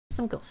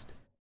Some ghost.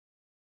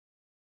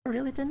 We're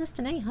really doing this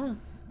tonight, huh?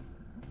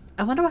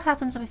 I wonder what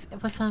happens with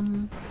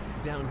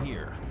Down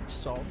here,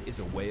 salt is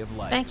a way of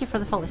life. Thank you for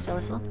the follow,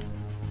 Silasol.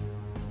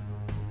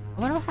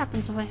 I wonder what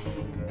happens with...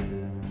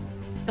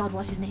 God,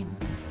 what's his name?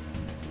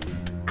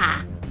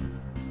 Ah!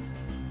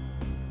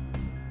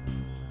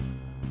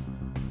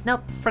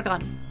 Nope,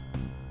 forgotten.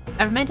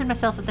 I reminded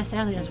myself of this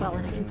earlier as well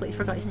and I completely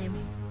forgot his name.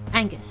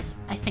 Angus,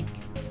 I think.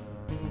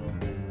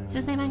 Is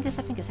his name Angus?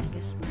 I think it's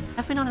Angus.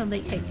 I've been on a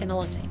late hike in a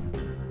long time.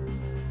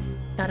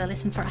 Gotta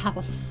listen for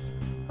owls.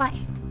 Why?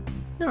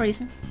 No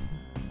reason.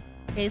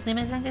 Okay, his name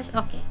is Angus?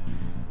 Okay.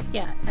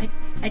 Yeah,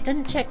 I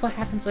didn't check what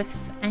happens with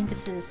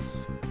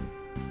Angus's,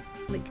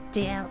 like,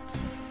 day out.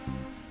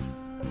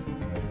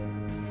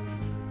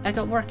 I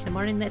got work in the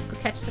morning, let's go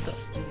catch the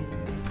ghost.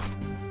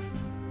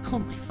 Oh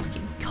my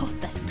fucking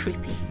god, that's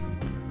creepy.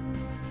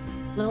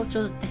 Little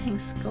Joe's dang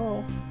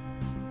skull.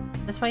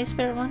 That's why his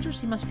spirit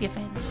wanders, he must be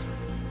avenged.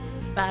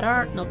 Bad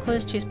art, no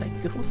clues, chased by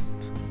ghost.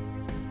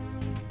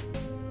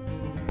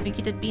 Think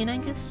he did be an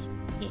Angus?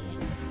 Yeah.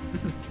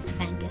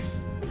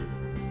 Angus.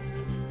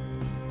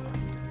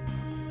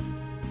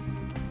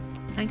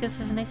 Angus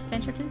is a nice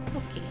adventure too?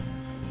 Okay.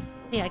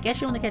 Yeah, I guess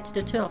you only get to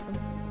do 2 of them.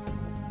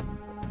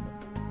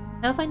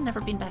 How have I never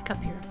been back up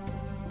here?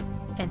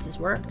 Fences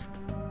work?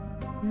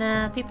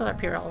 Nah, people are up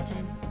here all the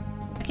time.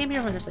 I came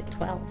here when there's like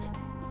 12.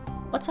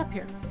 What's up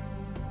here?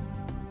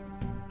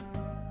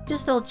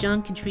 Just old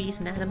junk and trees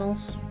and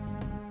animals.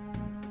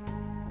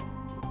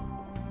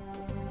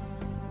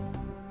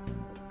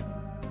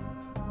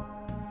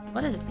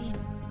 What is it, B?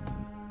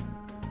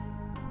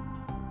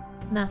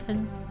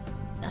 Nothing.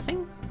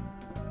 Nothing?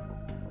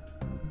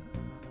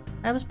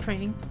 I was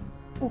praying.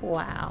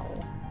 Wow.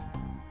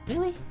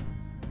 Really?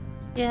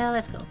 Yeah,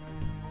 let's go.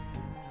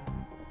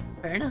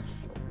 Fair enough.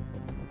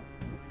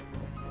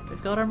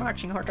 We've got our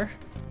marching order.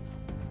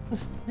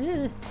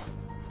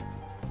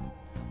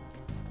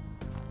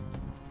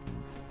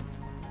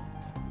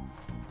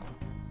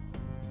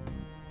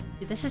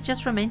 This is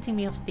just reminding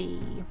me of the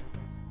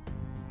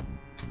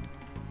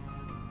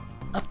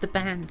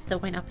band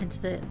that went up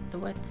into the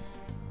woods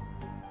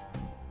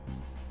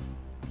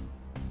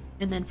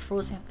and then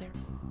froze out there.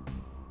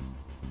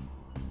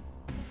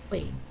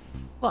 Wait,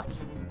 what?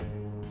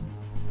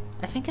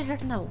 I think I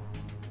heard an owl.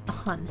 A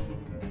hun.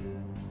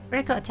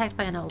 Ray got attacked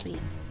by an owl bee.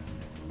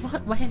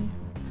 What? When?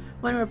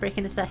 When we're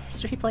breaking into that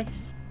history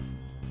place?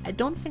 I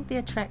don't think they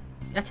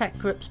attack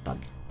groups, Bug.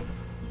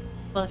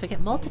 Well, if I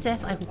get mauled to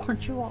death, I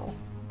warned you all.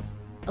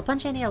 I'll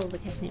punch any owl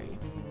that gets near you.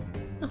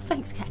 Oh,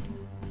 thanks, Captain.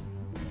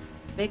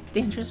 Big,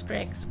 dangerous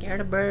Greg, scared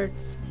of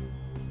birds.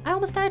 I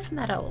almost died from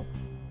that owl.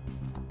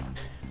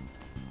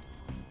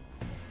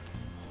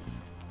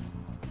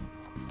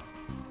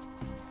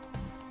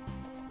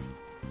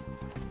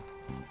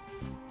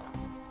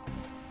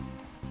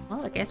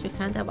 Well, I guess we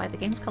found out why the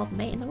game's called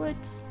Night in the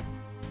Woods.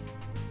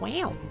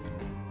 Wow.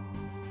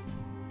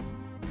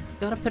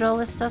 Gotta put all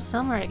this stuff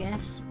somewhere, I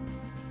guess.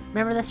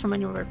 Remember this from when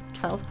you were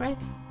 12, Greg?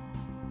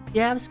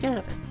 Yeah, I was scared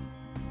of it.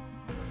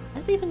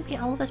 How'd they even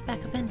get all of us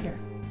back up in here?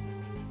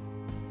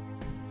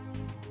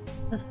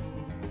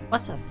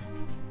 What's up?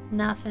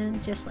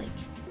 Nothing, just like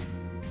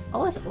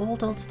all this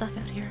old stuff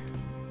out here.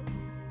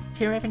 It's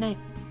here every night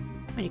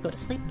when you go to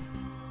sleep.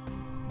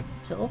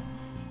 So,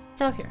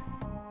 it's out here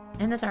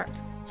in the dark.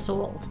 So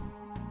old.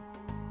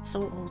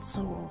 So old,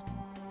 so old.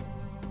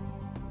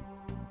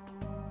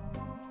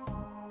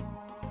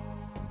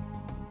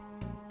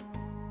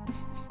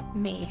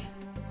 Me.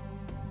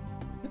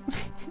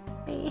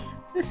 Me.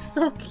 You're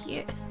so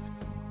cute.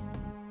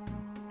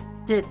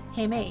 Dude,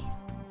 hey May.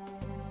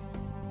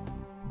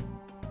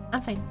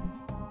 I'm fine.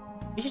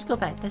 We should go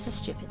back. This is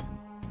stupid.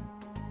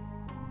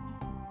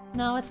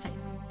 No, it's fine.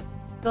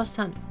 Ghost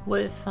hunt.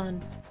 With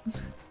fun.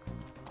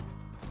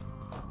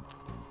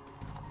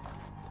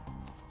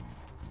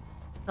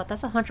 God,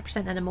 that's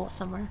 100% an emote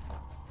somewhere.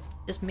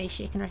 Just May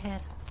shaking her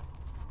head.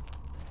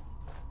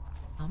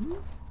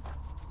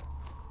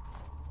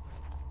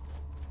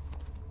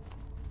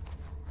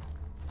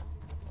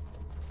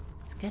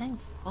 It's getting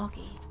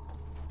foggy.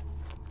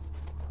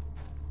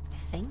 I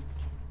think.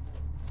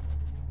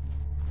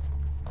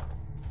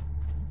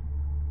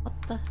 What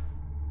the?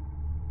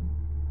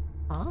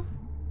 Huh?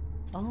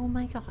 Oh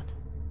my god.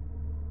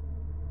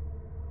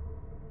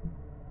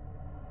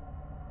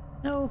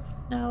 No,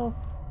 no.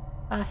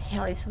 Ah,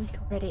 hell, it's weak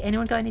already.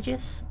 Anyone got any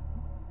juice?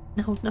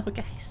 No, no,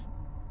 guys.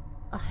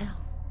 Oh, hell.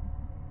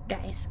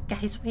 Guys,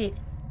 wait.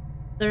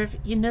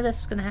 You knew this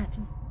was gonna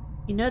happen.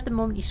 You knew at the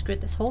moment you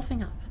screwed this whole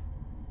thing up.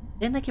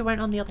 Then like you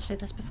weren't on the other side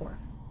of this before.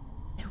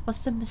 It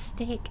was a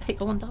mistake. I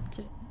owned up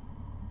to it.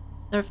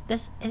 Nerf,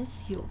 this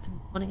is you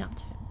owning up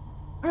to it.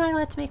 Are I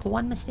allowed to make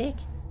one mistake?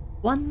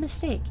 One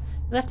mistake?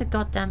 You left a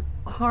goddamn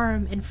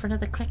arm in front of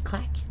the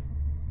click-clack.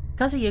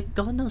 Because of you,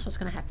 God knows what's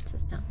gonna happen to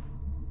this town.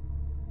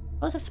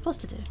 What was I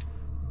supposed to do?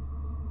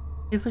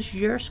 It was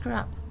your screw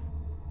up.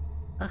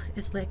 Ugh,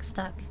 his leg's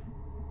stuck.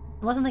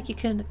 It wasn't like you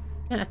couldn't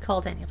have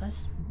called any of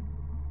us.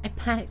 I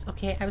panicked,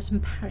 okay? I was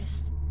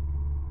embarrassed.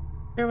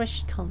 Sure wish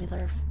you'd call me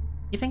Lurf.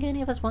 You think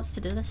any of us wants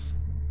to do this?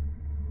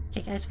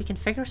 Okay, guys, we can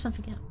figure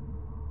something out.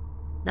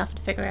 Nothing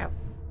to figure out.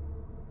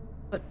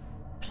 But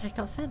check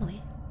out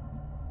family.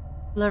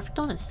 Lurv,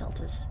 don't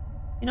insult us.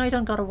 You know you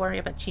don't gotta worry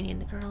about Genie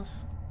and the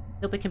girls.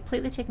 They'll be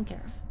completely taken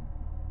care of.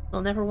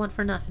 They'll never want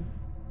for nothing.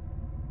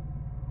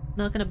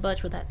 Not gonna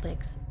budge with that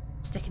legs.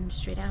 Sticking him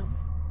straight out.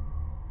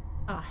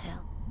 Oh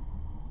hell.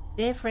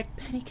 Dave, Rick,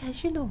 Penny,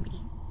 guys, you know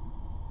me.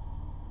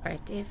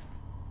 Alright, Dave.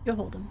 You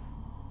hold him.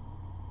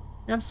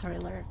 I'm sorry,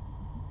 Lurv.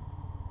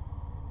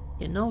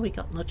 You know we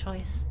got no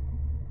choice.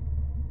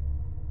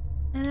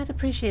 And I'd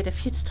appreciate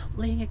if you'd stop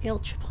laying a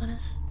guilt trip on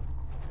us.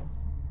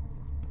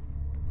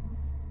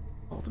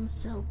 Hold him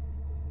still.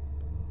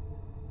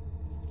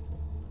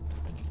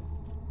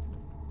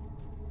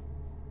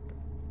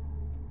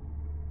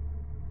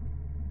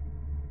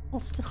 Well,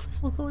 still,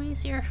 this will go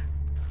easier.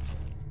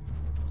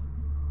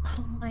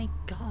 Oh my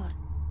god.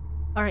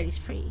 Alright, he's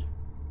free.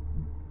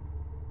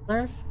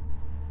 Lurv?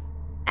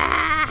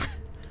 Ah!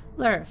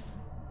 Lurv.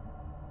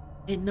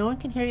 And no one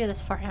can hear you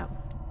this far out.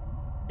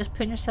 Just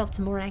putting yourself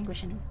to more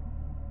anguish and...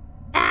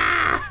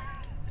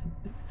 Ah!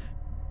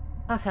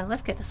 Oh hell,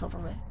 let's get this over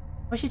with.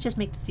 We should just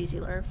make this easy,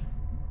 Lurv.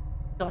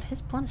 God,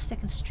 his bun is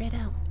sticking straight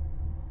out.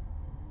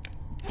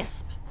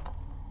 Gasp.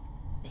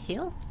 The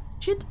hill?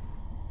 Shoot.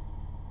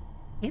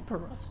 Paper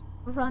roughs.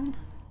 Run.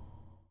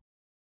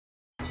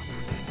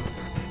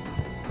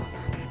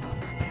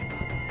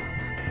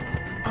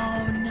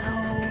 Oh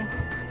no.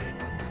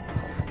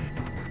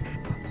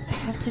 I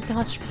have to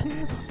dodge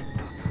things.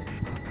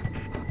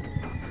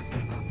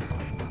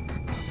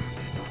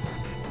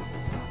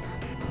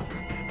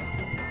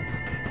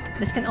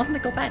 This can only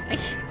go badly.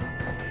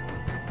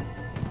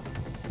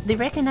 They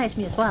recognize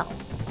me as well.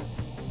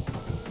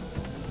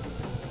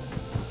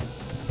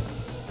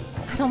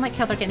 I don't like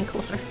how they're getting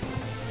closer.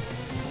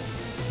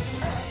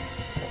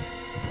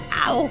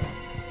 Ow!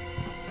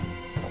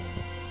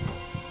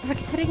 They're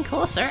getting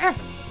closer!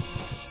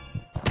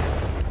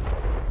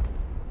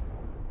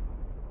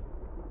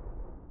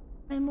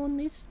 I'm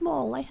only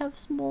small, I have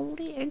small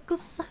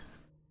legs.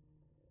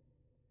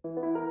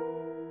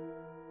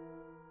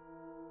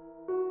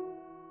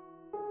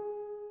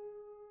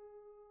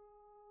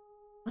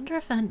 Wonder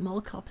if Aunt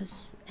Molcop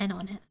is in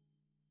on it.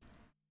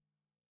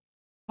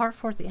 Part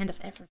 4 at the end of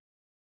everything.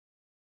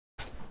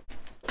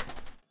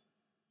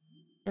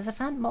 Because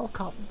if Aunt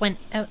Molcop went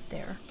out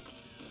there...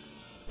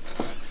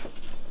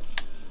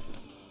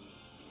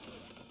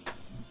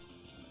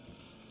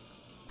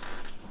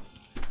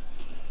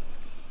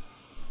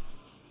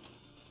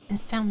 and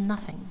found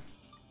nothing.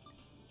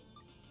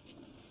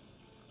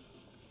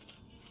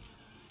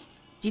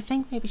 Do you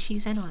think maybe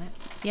she's in on it?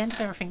 The end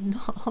of everything,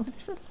 not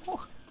ominous at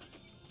all.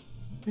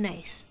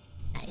 Nice.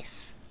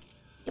 Nice.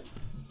 Yep.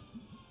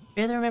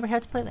 Barely remember how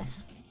to play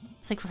this.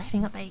 It's like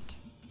riding a bike.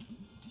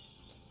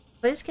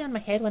 Play this game in my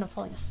head when I'm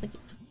falling asleep.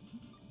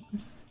 I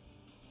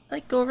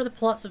like go over the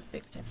plots of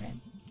books I've read.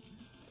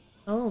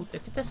 Oh,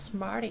 look at this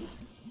smarty.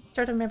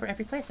 Try to remember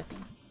every place I've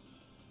been.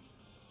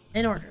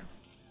 In order.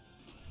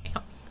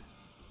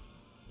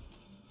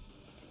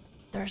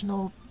 There's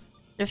no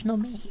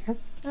me here.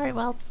 Alright,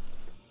 well.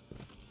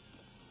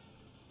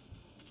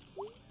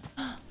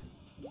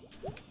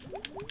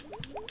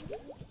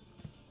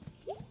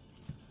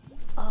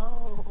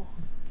 Oh,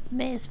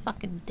 May is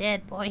fucking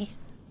dead, boy.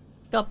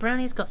 Got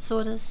brownies, got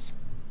sodas.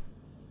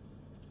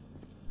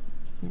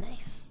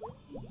 Nice.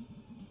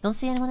 Don't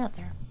see anyone out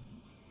there.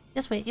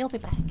 Just wait, he'll be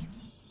back.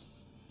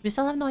 We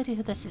still have no idea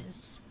who this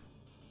is.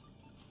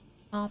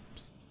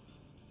 Ops.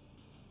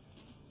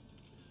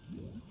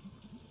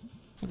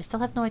 We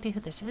still have no idea who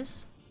this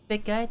is.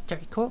 Big guy,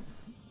 dirty coat.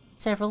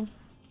 Several.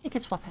 You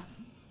could swap out.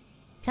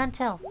 Can't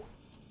tell.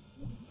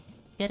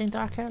 Getting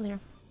dark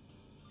earlier.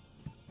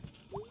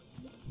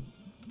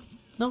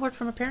 No word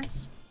from her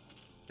parents?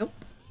 Nope.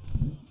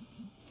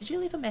 Did you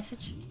leave a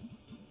message?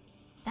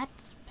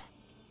 That's bad.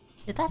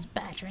 Yeah, that's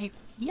bad, right?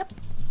 Yep.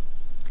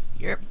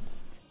 Yep.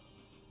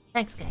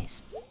 Thanks,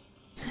 guys.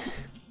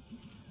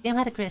 Game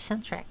had a great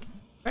soundtrack.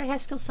 Very high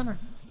school summer.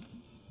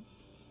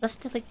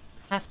 Listen to like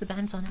half the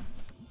bands on it.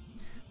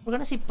 We're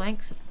gonna see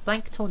blank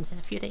tones in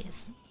a few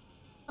days.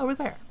 Oh, we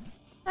were.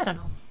 I don't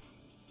know.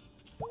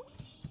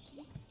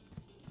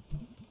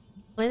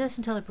 Play this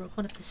until I broke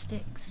one of the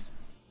sticks.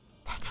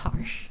 That's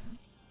harsh.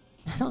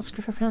 I don't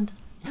screw around.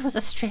 It was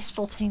a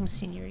stressful time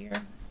senior year.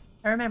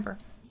 I remember.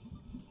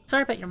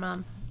 Sorry about your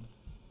mom.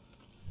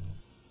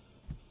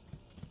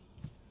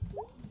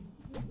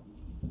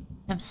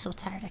 I'm so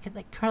tired I could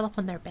like curl up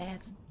on their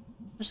bed.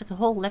 There's like a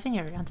whole living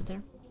area under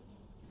there.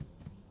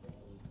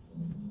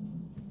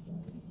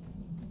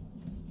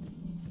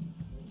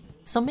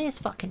 So May is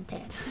fucking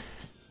dead.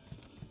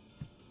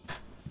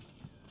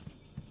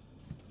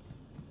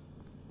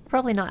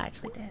 Probably not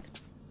actually dead.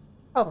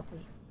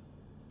 Probably.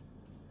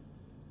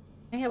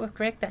 Hang out with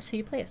Greg, that's who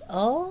you play as.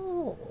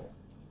 Oh,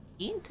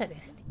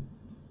 interesting.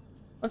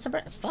 What's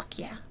about fuck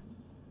yeah.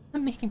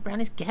 I'm making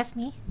brownies give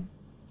me.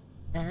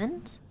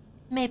 And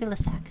maybe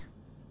Lissac.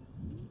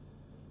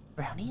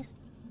 Brownies?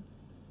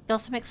 He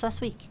also makes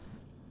last week.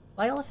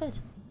 Why all of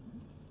it?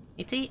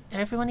 Need to eat.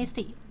 Everyone needs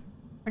to eat.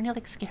 We're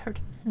nearly scared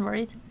and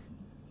worried.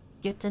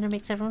 Good dinner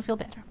makes everyone feel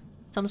better.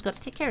 Someone's got to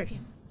take care of you.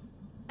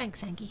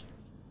 Thanks, Angie.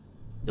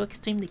 You're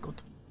extremely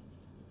good.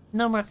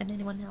 No more than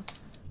anyone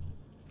else.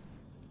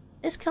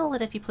 It's cool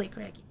that if you play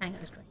Greg, you hang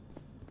out with Greg.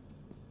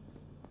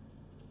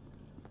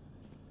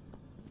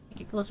 I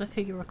think it goes with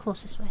who you were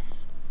closest with.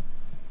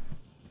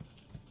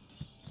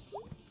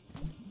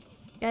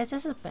 Guys,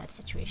 this is a bad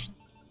situation.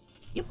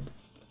 Yep.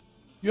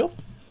 Yep.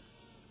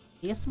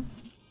 Yes.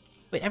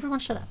 Wait, everyone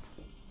shut up.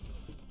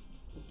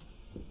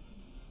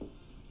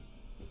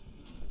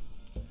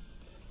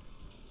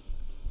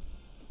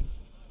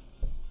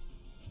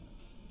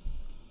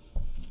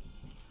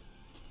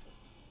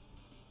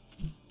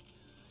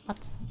 What?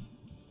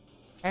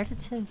 Where did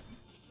to?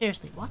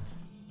 Seriously, what?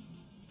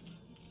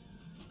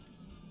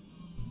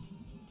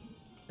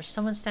 There's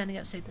someone standing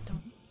outside the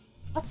door.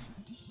 What?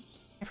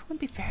 Everyone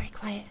be very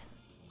quiet.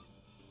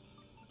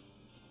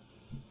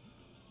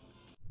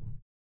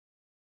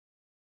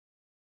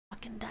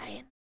 Fucking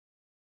dying.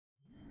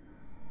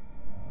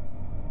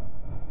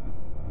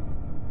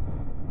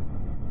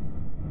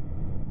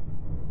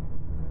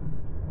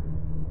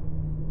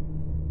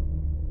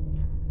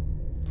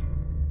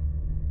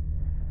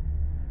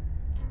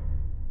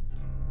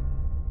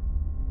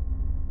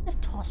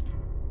 Just toss me.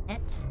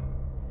 Net.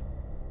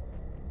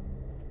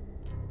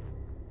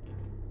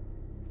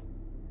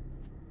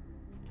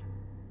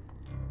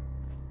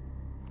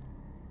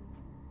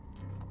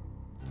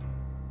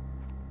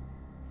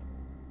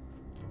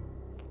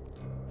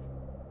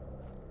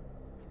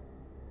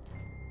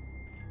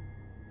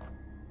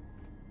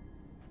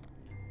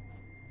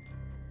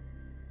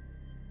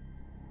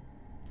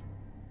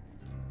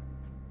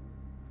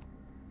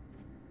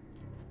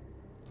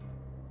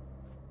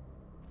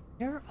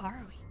 Where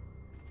are we?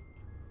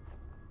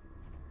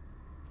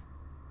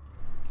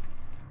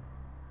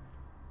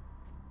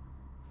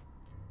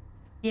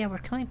 Yeah, we're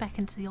coming back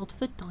into the old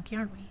foot donkey,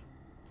 aren't we?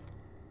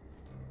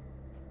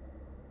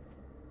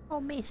 Oh,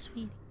 me,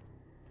 sweetie.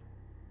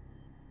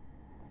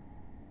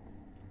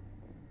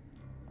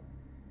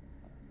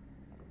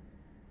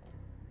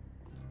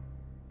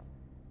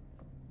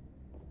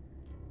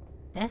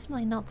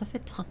 Definitely not the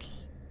foot donkey.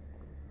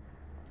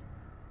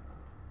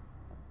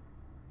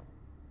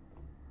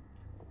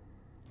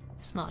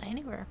 It's not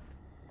anywhere.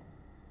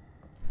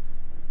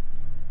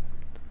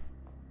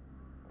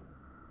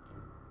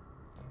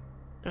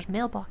 There's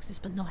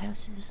mailboxes, but no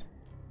houses.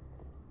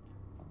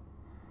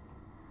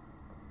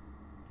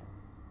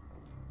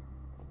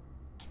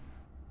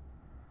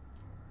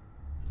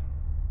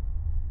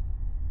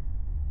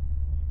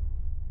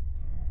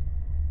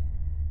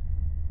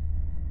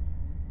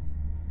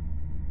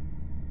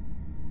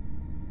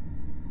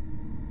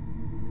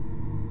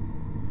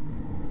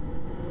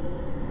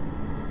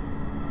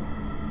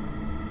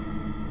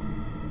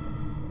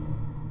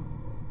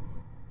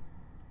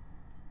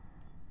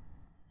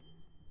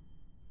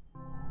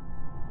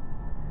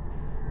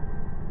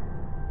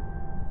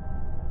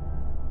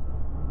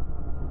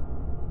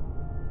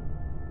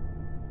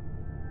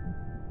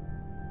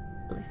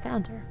 Really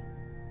found her.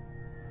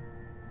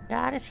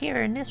 God is here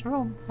in this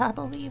room. I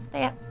believe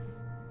that.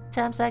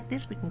 Times like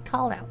this we can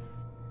call out.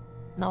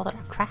 Know that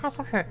our cries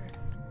are heard.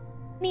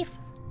 Neef.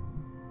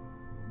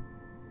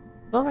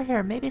 Over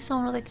here, maybe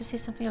someone would like to say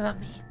something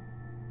about me.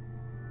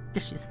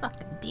 Cause she's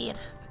fucking dead.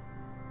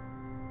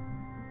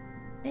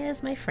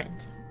 There's my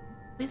friend.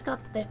 Please God,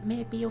 that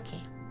may be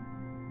okay.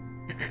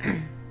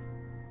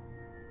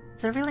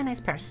 She's a really nice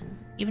person,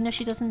 even if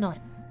she doesn't know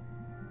him.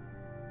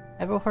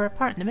 I wrote her a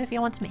part in the movie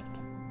I want to make.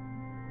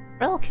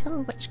 Real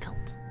kill witch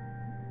cult.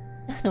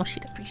 I know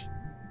she'd appreciate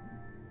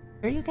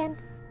it. Who are you again?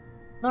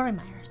 Laurie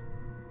Myers.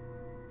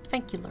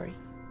 Thank you, Laurie.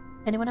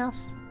 Anyone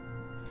else?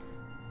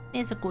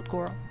 May's a good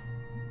girl.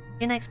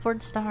 She and I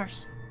explored the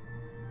stars.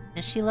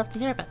 And she loved to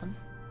hear about them.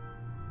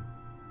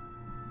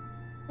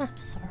 I'm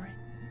sorry.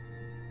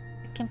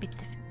 It can be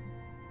difficult.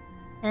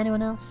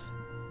 Anyone else?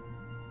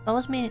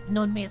 Always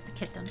known me as the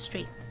kid down the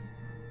street.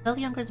 A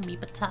little younger than me,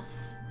 but tough.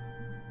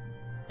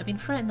 I've been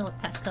through it in the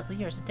past couple of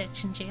years.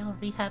 Addiction, jail,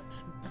 rehab,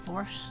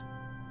 divorce.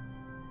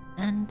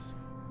 And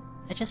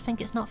I just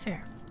think it's not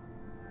fair.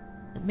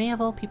 That me of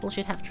all people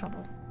should have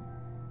trouble.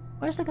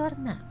 Where's the God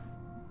in that?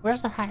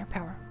 Where's the higher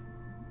power?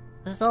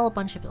 This is all a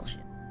bunch of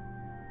bullshit.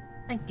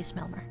 Thank you,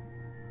 Smelmer.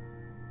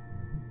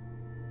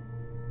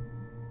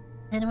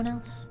 Anyone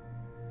else?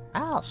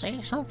 I'll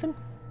say something.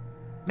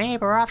 Mae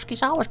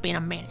Borowski's always been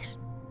a menace.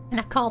 And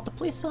I called the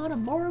police on her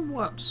more than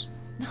once.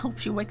 I hope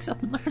she wakes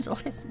up and learns a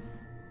lesson.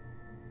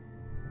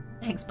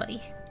 Thanks,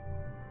 buddy.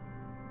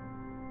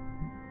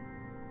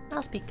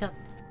 I'll speak up.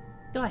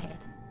 Go ahead.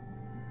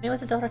 Mae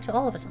was a daughter to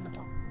all of us on the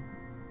block.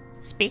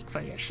 Speak for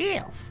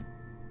yourself.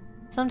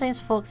 Sometimes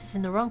folks is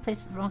in the wrong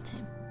place at the wrong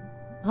time.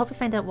 I hope we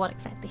find out what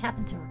exactly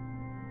happened to her.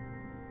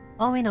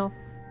 All we know,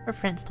 her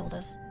friends told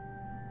us.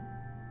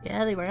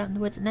 Yeah, they were out in the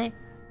woods at night,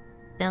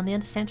 down the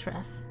end of Central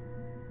Ave.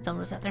 Someone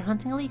was out there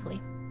hunting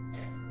illegally,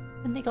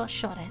 and they got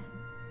shot at.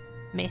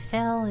 Mae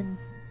fell and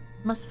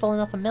must have fallen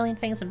off a million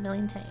things a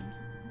million times.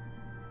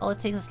 All it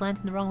takes is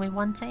landing the wrong way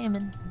one time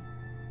and...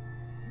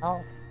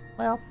 oh,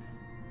 well,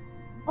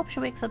 hope she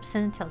wakes up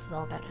soon and tells us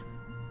all about it.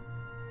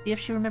 See if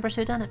she remembers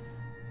who done it.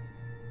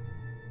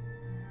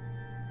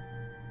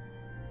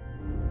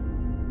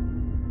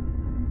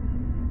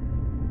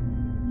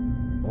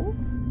 Oh?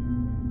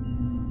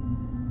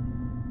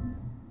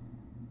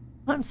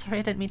 Oh, I'm sorry,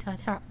 I didn't mean to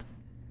interrupt.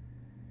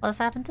 What's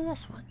happened to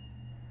this one?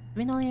 Do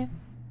we know you?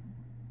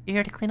 You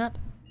here to clean up?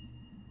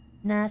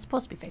 Nah, it's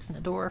supposed to be fixing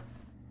the door.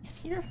 In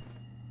here?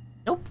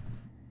 Nope.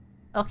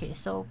 Okay,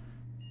 so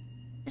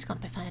she's gonna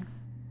be fine.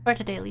 For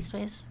today,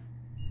 leastways.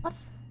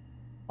 What?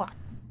 What?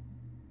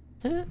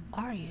 Who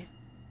are you?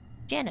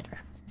 Janitor.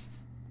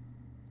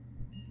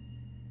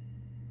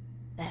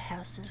 The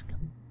house is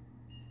gone.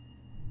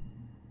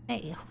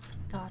 Hey, oh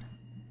thank God.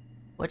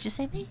 What'd you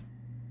say, me?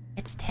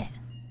 It's dead.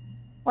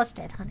 What's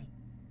dead, honey?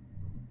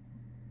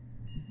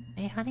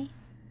 Hey, honey?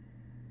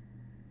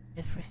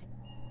 Everything.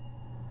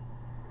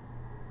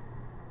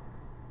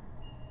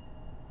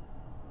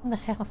 The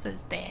house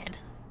is dead.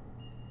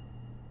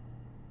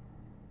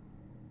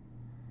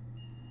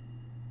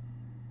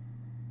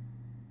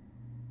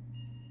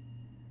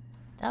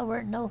 That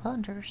weren't no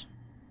hunters.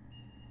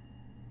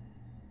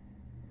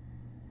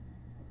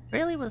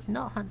 Really was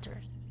not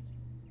hunters.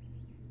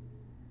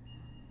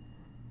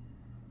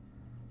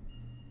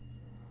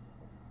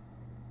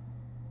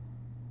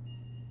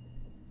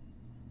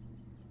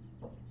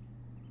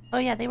 Oh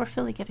yeah, they were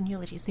fully giving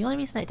eulogies. The only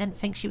reason I didn't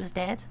think she was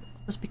dead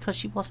was because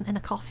she wasn't in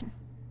a coffin.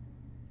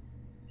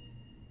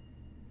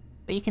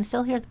 But you can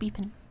still hear the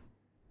beeping.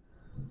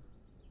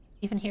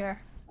 Even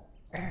here.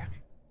 Urgh.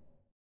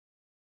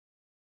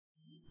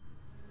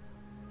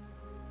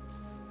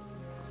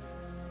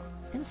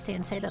 Didn't stay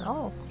inside at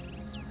all.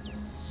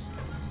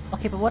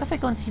 Okay, but what if I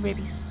go and see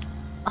rabies?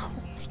 Oh,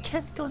 I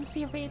can't go and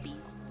see rabies.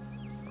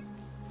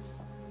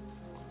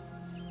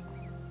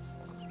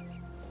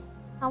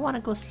 I want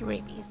to go see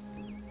rabies.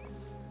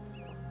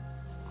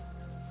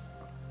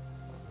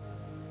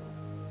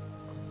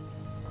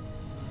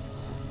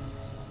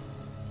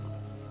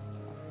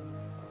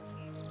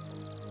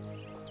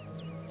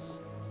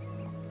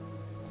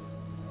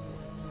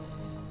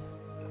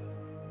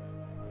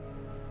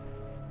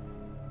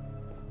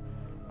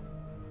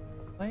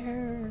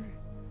 Where?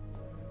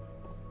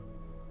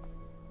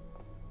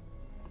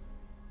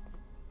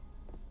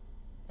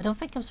 I don't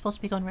think I'm supposed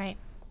to be going right.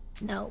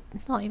 No,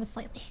 not even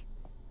slightly.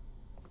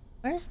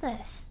 Where is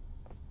this?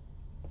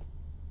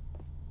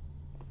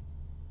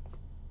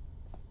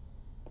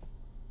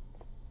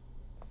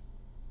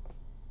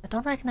 I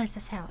don't recognize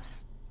this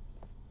house.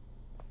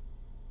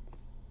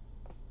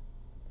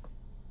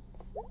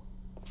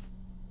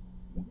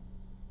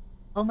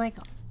 Oh my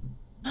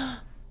god.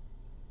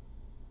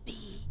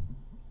 B.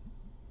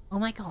 Oh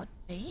my god,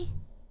 B?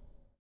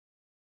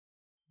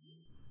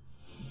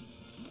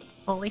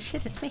 Holy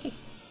shit, it's me.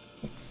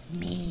 It's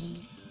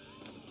me.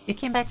 You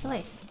came back to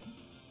life.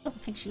 I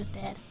don't think she was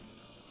dead.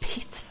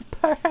 Pizza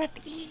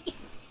party.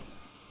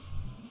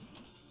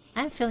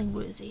 I'm feeling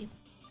woozy.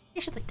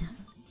 You should lay down.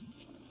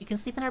 You can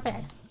sleep in our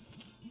bed.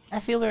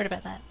 I feel weird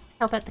about that.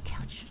 How about the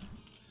couch?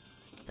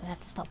 Do I have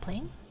to stop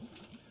playing?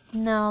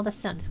 No, the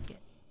sound is good.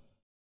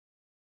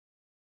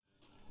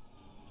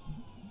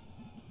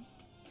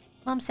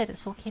 Mom said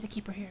it's okay to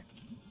keep her here.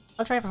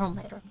 I'll drive her home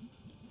later.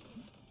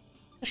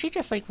 She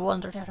just like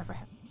wandered out of her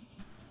house.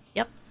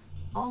 Yep,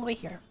 all the way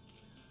here.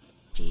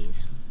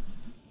 Jeez.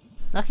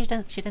 Lucky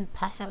she didn't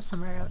pass out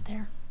somewhere out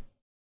there.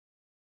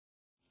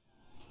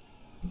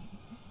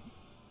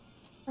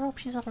 I hope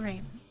she's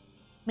alright.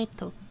 Me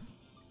too.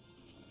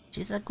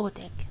 She's a good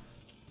egg.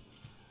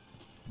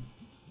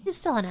 She's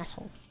still an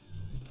asshole.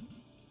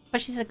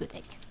 But she's a good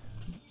egg.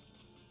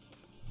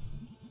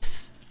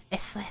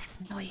 If less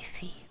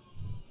noisy.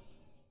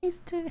 He's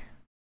doing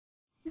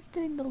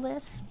the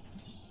list.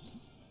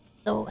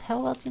 So, how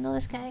well do you know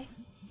this guy?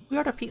 We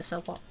order pizza,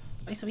 what,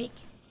 twice a week?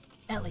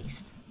 At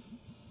least.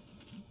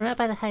 We're out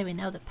by the highway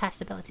now that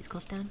past abilities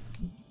goes down.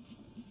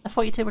 I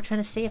thought you two were trying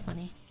to save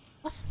money.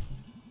 What?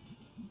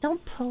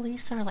 Don't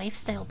police our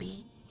lifestyle,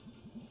 B.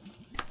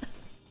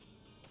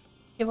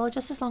 Yeah, well,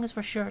 just as long as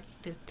we're sure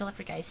the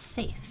delivery guy is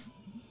safe.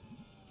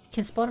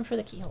 Can spot him through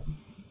the keyhole.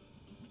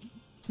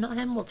 If it's not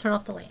him, we'll turn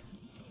off the light.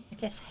 I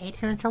guess hide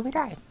here until we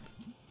die.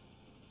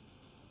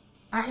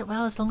 Alright,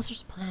 well, as long as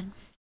there's a plan.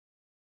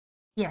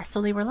 Yeah,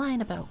 so they were lying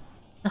about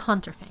the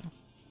hunter thing.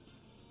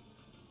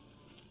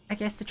 I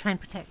guess to try and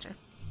protect her.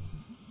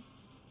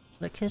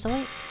 Look, here's a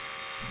light.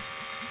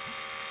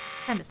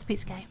 And it's the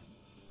pizza guy.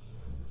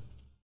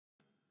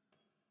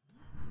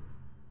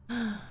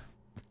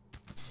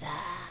 Pizza.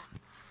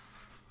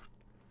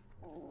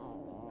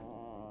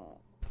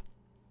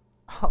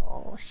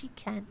 Oh, she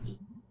can't eat.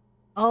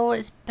 Oh,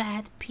 it's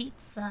bad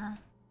pizza.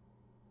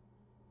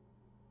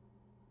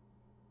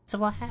 So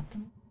what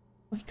happened?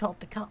 We called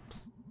the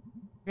cops.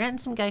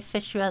 Some guy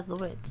fished you out of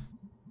the woods.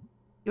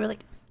 You were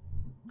like,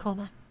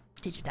 coma.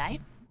 Did you die?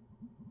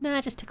 Nah,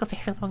 I just took a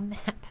very long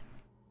nap.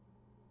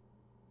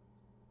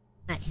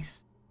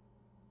 Nice.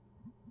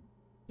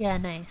 Yeah,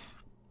 nice.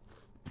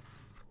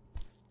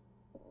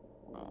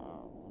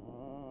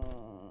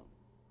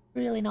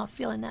 Really not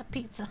feeling that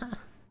pizza, huh?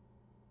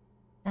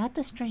 I had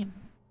this dream.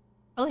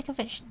 Or like a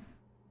vision.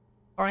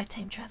 Or I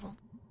time traveled.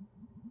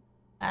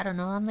 I don't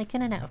know, I'm like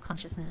in and out of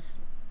consciousness.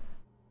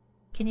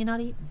 Can you not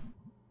eat?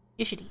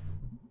 You should eat.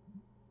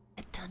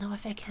 I don't know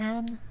if I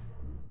can.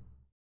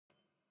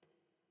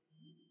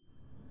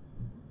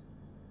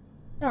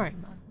 Sorry,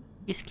 Mom.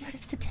 You scared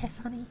us to death,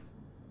 honey.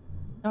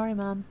 Sorry,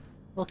 Mom.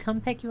 We'll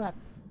come pick you up.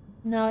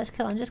 No, it's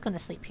cool. I'm just gonna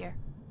sleep here.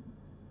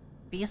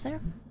 B is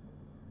there?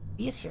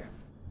 B is here.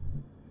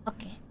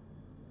 Okay.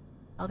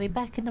 I'll be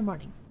back in the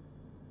morning.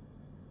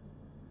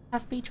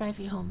 Have B drive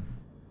you home.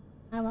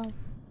 I will.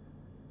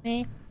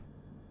 Me?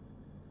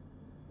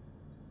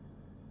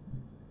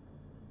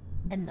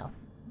 And no.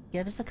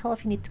 Give us a call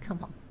if you need to come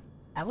home.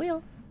 I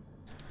will.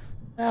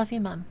 Love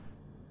you, Mom.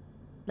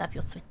 Love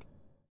you, sweetie.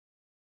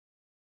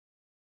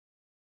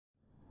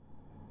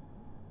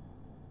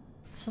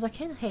 So they're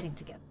kind of heading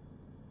together.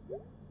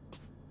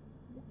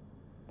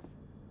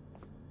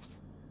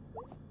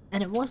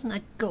 And it wasn't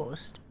a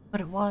ghost,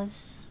 but it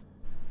was...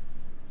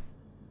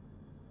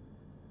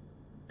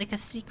 like a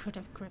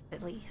secretive group,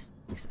 at least.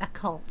 It's a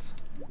cult.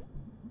 You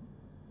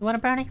want a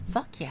brownie?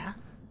 Fuck yeah.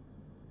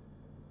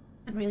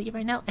 And really,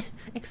 right now...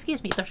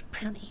 excuse me, there's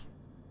brownie.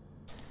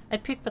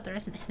 I'd puke, but there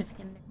isn't anything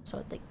in there, so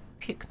I'd like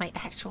puke my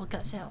actual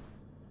guts out.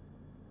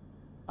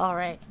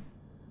 Alright.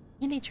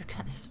 You need your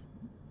guts.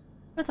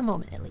 For the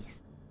moment, at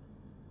least.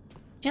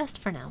 Just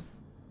for now.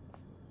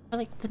 For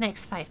like the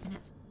next 5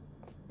 minutes.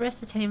 The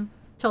rest of the time,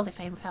 totally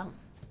fine without.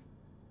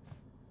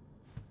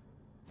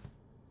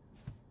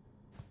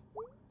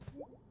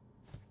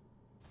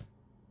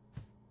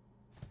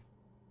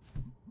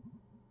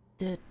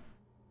 Did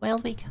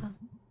wild we come?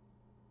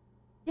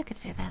 You could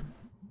say that.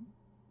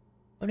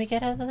 When we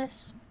get out of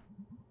this,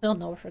 we'll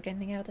know if we're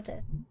getting out of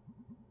this.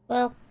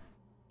 Well,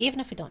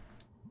 even if we don't.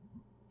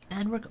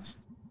 And we're ghosts.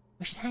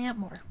 We should hang out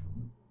more.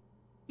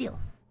 Deal.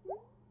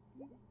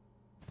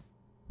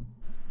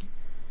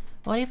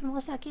 What even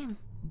was that game?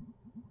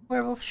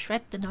 Werewolf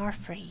Shred the Gnar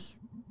Free.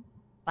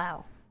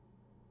 Wow.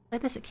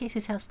 Played this at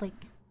Casey's house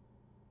like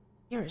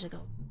years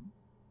ago.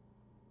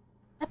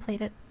 I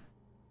played it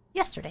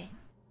yesterday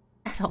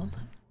at home.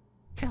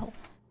 Cool.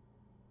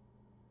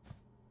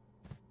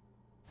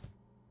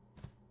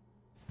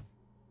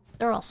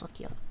 They're also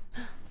cute.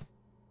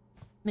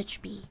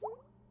 Mitch B.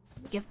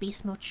 Give B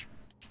smooch.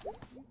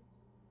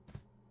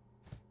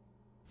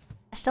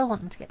 I still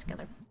want them to get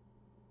together.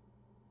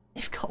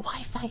 They've got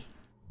Wi-Fi.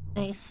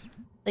 Nice.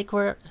 Like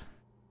we're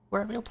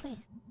a real place.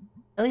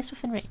 At least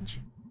within range.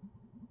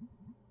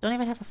 Don't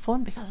even have a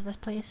phone because of this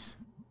place.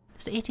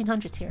 It's the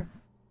 1800s here.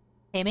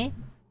 Hey, mate?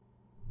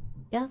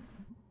 Yeah?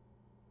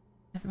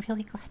 I'm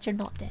really glad you're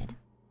not dead.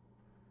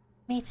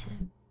 Me too.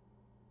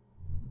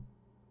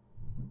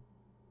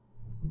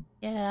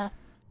 Yeah.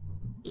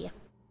 Yeah.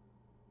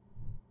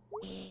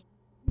 Yeah.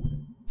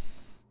 Can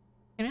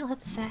we hit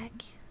the sack?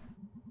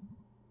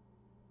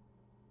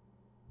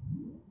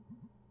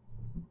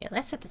 Yeah,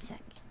 let's hit the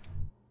sack.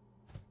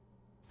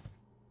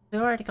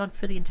 We've already gone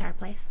through the entire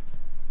place.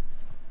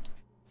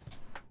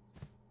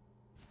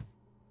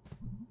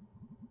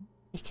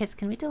 Hey kids,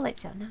 can we do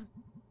lights out now?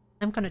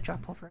 I'm gonna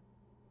drop over.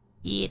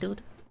 Yeah,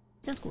 dude.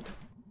 Sounds good. See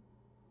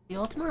you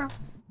all tomorrow.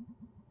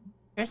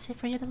 Fair safe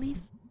for you to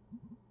leave?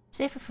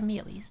 Safer for me,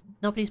 at least.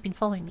 Nobody's been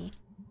following me.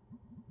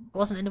 I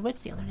wasn't in the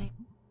woods the other night.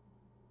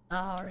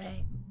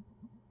 Alright.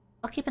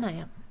 I'll keep an eye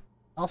out.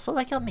 Also,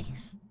 I got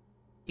mace.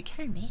 You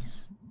carry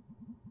mace?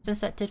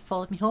 Since that did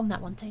follow me home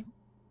that one time.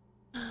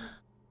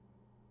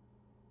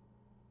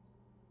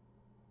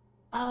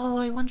 Oh,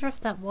 I wonder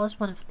if that was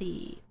one of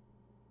the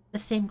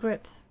same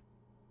group.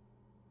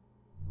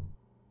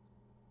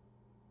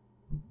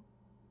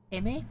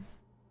 Hey, mate?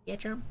 Yeah,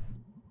 Germ?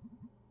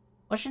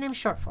 What's your name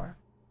short for?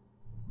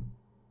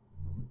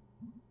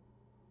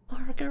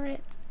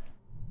 Margaret.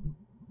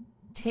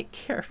 Take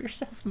care of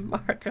yourself,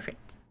 Margaret.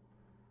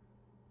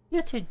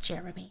 You too,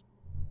 Jeremy.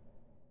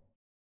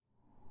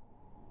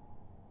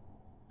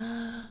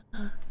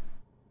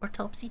 We're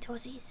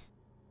topsy-toesies.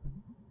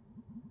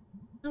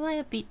 I might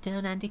have beat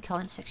down Andy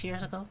Cullen 6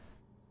 years ago.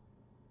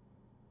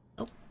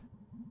 Nope.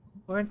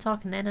 We weren't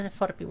talking then and I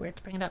thought it'd be weird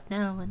to bring it up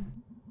now and...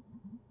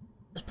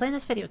 I was playing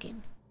this video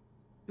game.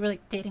 We were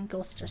like dating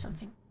ghosts or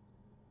something.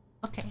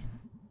 Okay.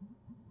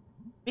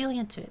 Really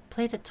into it.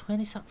 Played it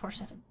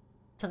 24/7.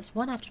 Till this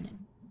one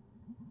afternoon.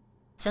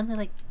 Suddenly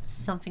like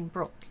something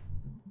broke.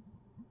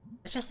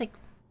 It's just like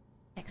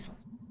pixels.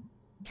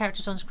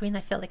 Characters on screen,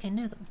 I felt like I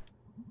knew them.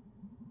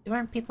 They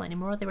weren't people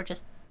anymore, they were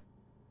just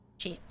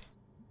shapes.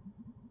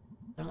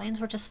 Their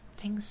lines were just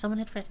things someone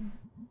had written.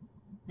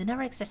 They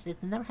never existed,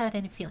 they never had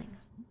any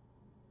feelings.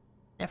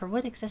 Never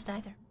would exist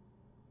either.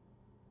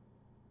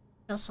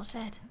 Feels so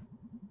sad.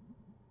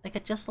 Like I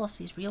just lost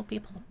these real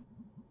people.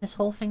 This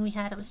whole thing we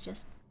had, it was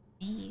just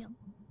real.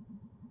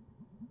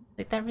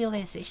 Like that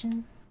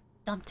realization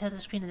dumped out of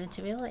the screen and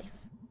into real life.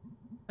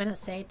 Went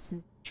outside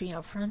and tree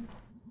out front.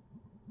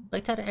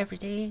 Looked at it every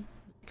day,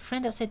 like a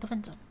friend outside the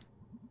window.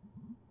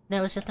 Now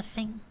it was just a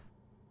thing.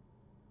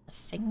 A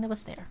thing that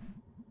was there.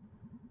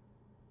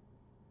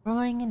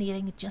 Growing and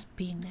eating and just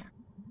being there.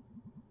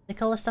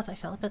 Like all the stuff I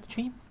felt about the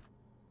dream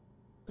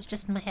was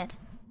just in my head.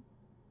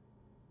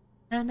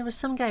 And there was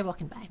some guy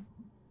walking by.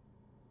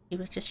 He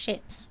was just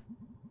shapes.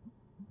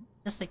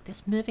 Just like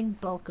this moving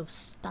bulk of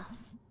stuff.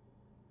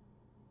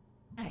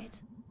 Right.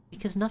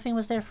 Because nothing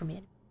was there for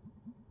me.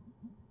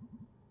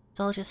 It's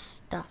all just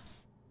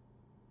stuff.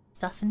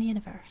 Stuff in the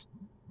universe.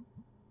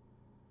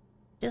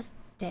 Just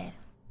dead.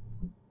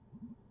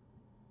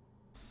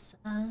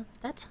 So,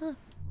 that's her.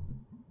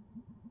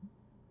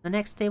 The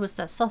next day was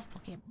that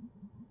softball game.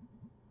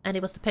 And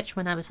it was the pitch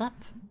when I was up.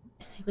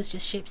 It was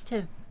just shapes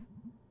too.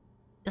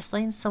 Just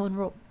lines someone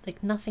wrote,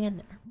 like nothing in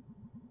there.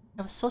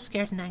 I was so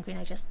scared and angry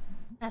and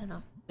I don't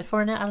know.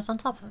 Before now I was on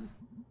top of him.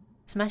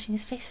 Smashing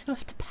his face in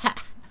with the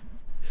bat.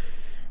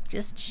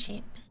 Just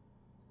shapes.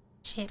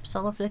 Shapes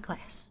all over the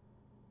class.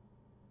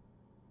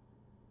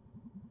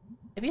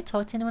 Have you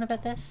talked to anyone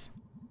about this?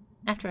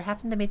 After it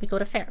happened, they made me go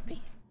to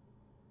therapy.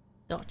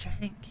 Dr.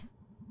 Hank.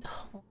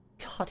 Oh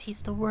god,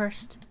 he's the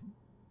worst.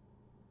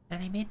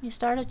 And he made me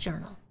start a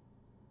journal.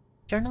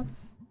 Journal?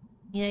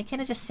 Yeah, I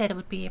kinda just said it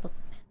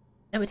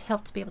would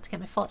help to be able to get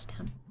my thoughts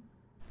down.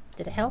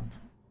 Did it help?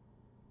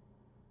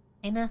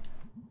 Kinda.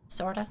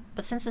 Sorta.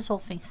 But since this whole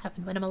thing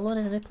happened when I'm alone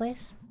in a new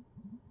place,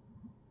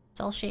 it's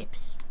all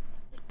shapes.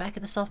 Like back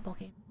at the softball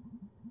game.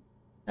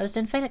 I was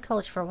doing fine at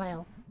college for a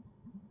while.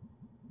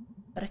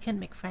 But I couldn't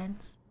make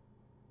friends.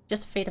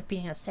 Just afraid of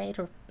being outside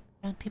or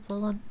around people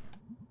alone.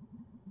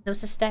 There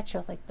was a statue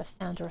of like the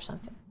founder or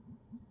something.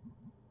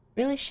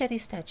 Really shitty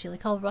statue,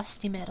 like all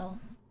rusty metal.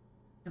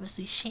 There was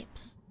these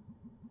shapes.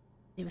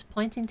 He was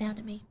pointing down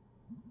at me.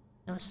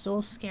 I was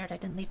so scared I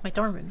didn't leave my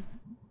dorm room.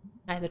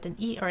 I either didn't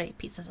eat or ate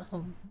pizzas at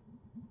home.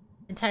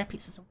 Entire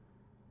pizzas at home.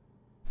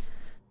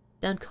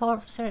 Down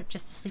cough syrup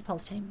just to sleep all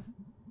the time.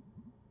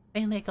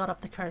 Finally I got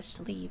up the courage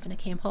to leave and I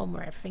came home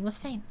where everything was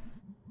fine.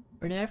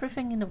 Where now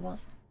everyone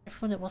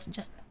it wasn't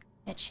just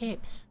dead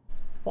shapes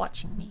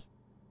watching me.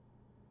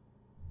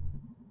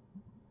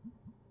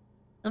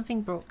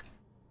 Something broke.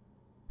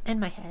 In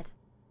my head.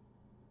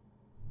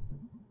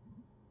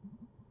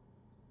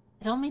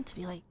 I don't mean to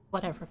be like,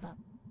 whatever, but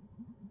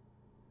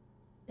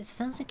it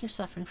sounds like you're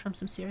suffering from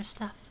some serious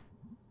stuff.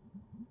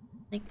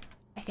 Like,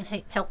 I can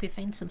help you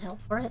find some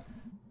help for it.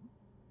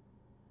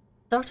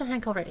 Dr.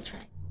 Hank already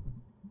tried.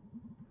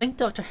 I think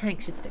Dr.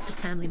 Hank should stick to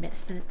family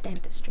medicine and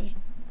dentistry.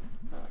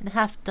 And a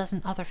half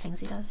dozen other things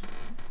he does.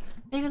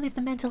 Maybe leave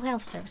the mental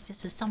health services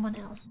to someone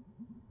else.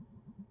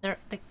 There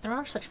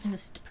are such things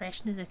as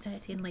depression and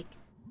anxiety and like,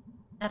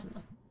 I don't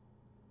know.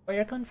 Where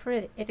you're going for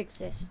it, it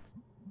exists.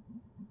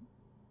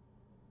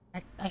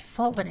 I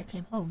thought when I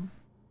came home.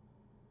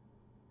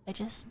 I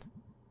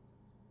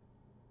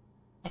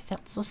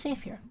felt so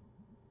safe here.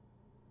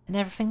 And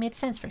everything made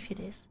sense for a few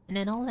days. And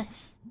then all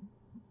this.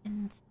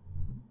 And...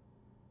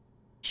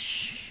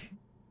 shh.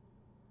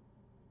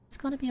 It's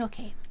gonna be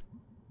okay.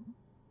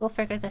 We'll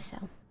figure this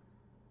out.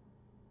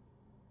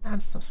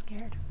 I'm so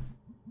scared.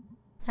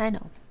 I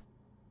know.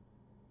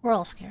 We're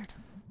all scared.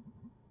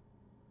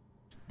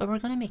 But we're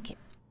gonna make it.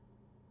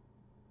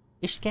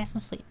 You should get some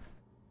sleep.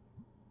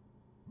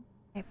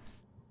 Okay.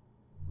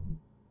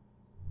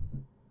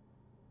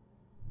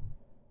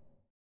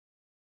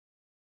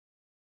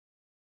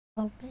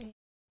 Oh, babe.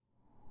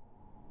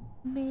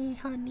 Me,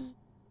 honey.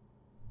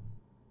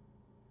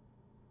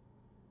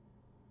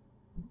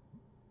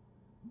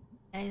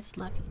 I just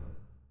love you.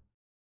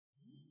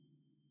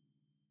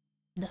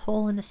 The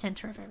hole in the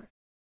center of everything.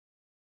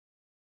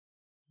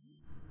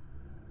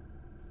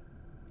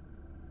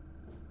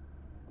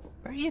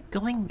 Where are you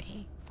going,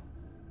 May?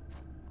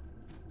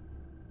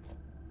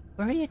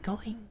 Where are you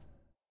going?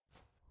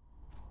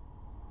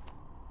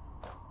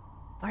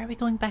 Why are we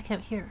going back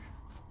out here?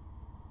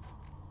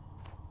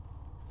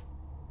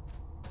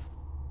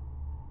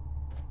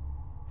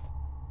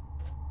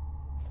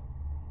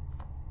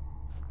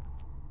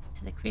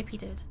 To the creepy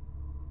dude.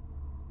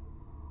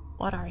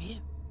 What are you?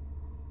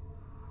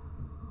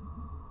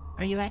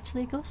 Are you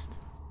actually a ghost?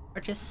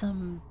 Or just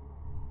some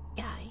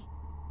guy?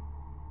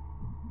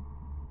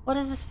 What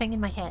is this thing in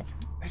my head?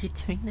 Are you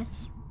doing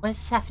this? Why is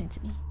this happening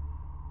to me?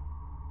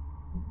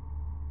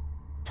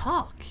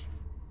 Talk!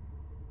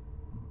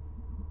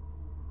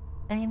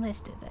 I mean,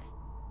 let's do this.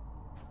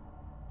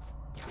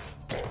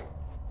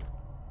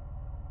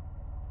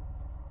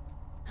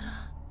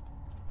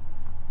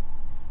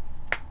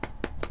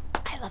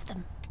 I love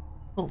them.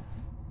 Boom.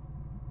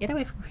 Get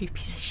away from me, you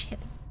piece of shit.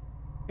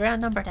 You're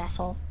outnumbered,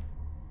 asshole.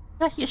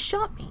 Ah, you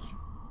shot me.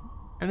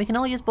 And we can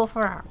all use both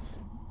our arms.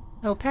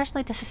 I will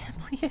personally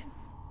disassemble you.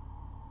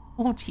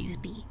 Oh,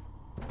 jeez, B.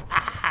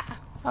 Ah!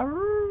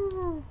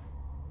 Arrgh.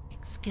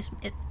 Excuse me.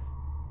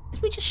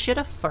 Did we just shoot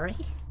a furry?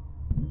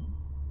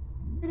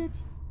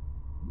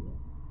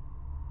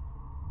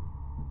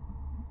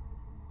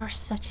 You're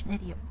such an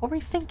idiot. What were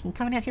you thinking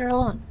coming out here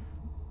alone?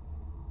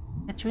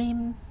 A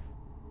dream?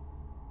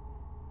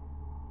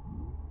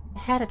 I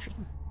had a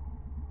dream.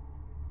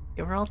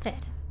 You were all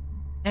dead.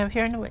 Now I'm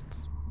here in the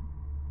woods.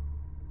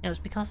 It was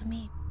because of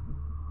me.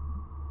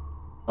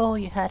 Oh,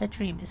 you had a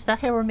dream. Is that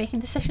how we're making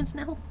decisions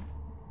now?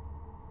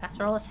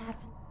 After all that's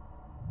happened?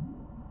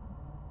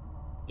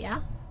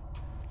 Yeah?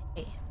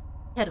 Hey,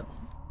 kiddo.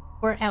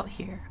 We're out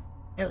here.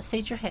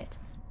 outside your head.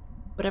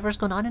 Whatever's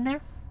going on in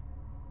there,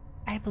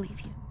 I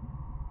believe you.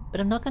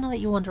 But I'm not going to let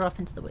you wander off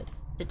into the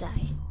woods to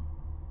die.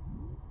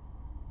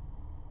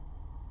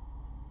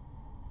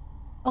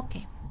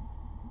 Okay.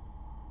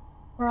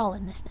 We're all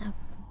in this now.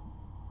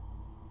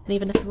 And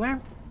even if we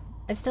weren't,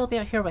 I'd still be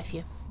out here with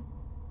you.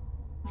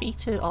 Me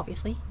too,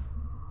 obviously.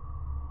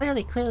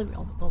 Clearly we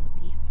all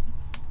would be.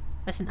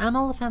 Listen, I'm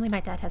all the family my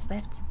dad has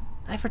left.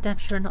 I'm for damn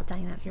sure not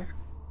dying out here.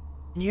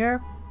 And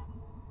you're...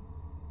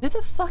 Who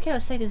the fuck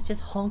outside is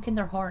just honking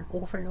their horn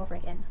over and over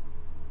again?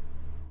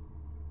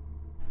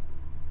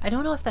 I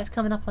don't know if that's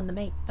coming up on the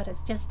mic, but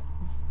it's just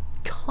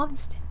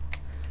constant.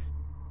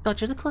 God,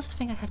 you're the closest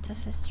thing I have to a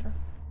sister.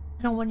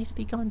 I don't want you to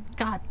be going,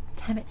 God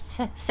damn it,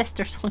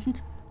 sister's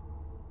wound.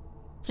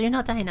 So you're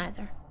not dying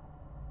either.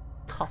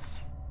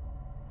 Puff.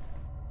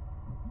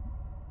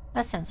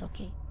 That sounds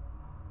okay.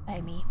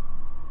 By me.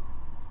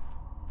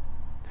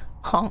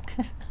 Honk.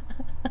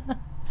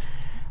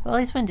 Well,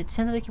 he's wounded.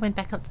 Sounded like he went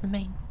back up to the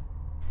main.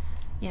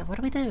 Yeah, what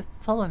do we do?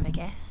 Follow him, I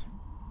guess.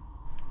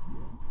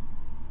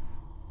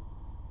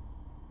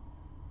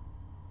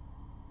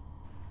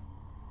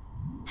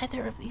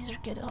 Neither of these are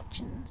good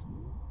options.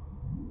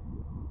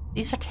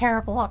 These are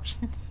terrible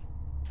options.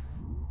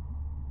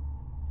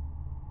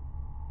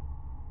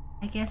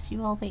 I guess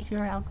you all wait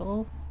here, I'll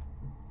go.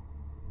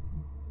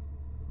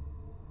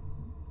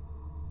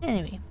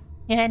 Anyway.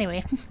 Yeah,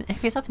 anyway.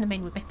 If he's up in the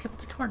main, we might be able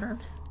to corner him.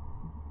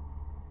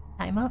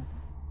 Time up.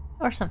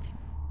 Or something.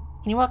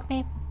 Can you walk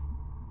me?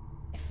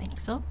 I think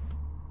so.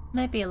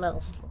 Might be a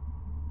little slow.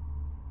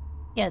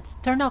 Yeah,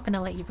 they're not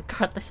gonna let you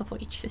regardless of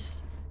what you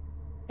choose.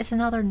 It's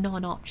another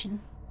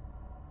non-option.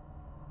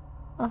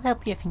 I'll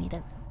help you if you need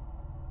it.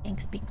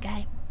 Thanks, big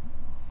guy.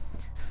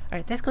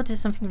 Alright, let's go do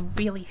something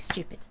really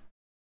stupid.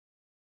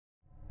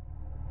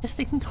 Just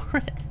ignore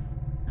it.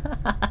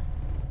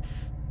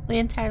 They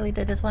entirely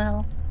did as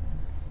well.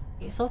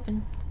 It's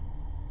open.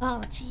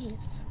 Oh,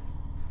 jeez.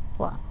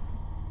 What?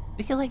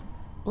 We could, like,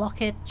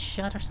 block it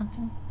shut or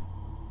something?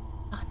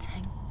 Oh,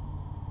 dang.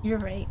 You're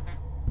right.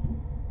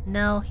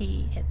 No,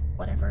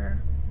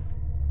 whatever.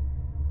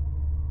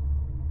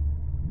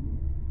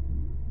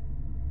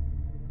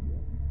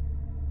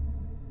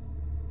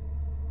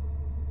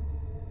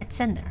 It's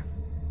in there.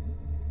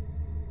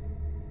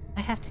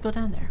 I have to go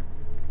down there.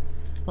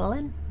 Well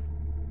then.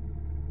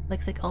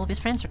 Looks like all of his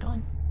friends are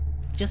gone.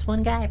 Just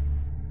one guy.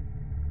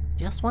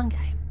 Just one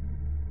guy.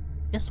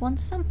 Just one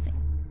something.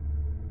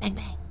 Bang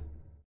bang.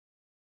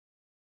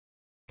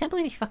 Can't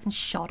believe he fucking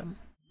shot him.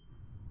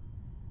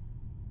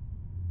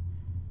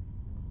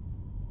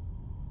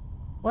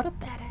 What a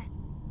badass.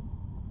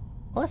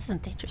 Well, this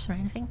isn't dangerous or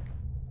anything.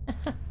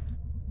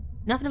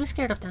 Nothing to be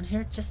scared of down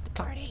here, just a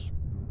party.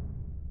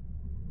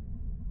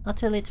 Not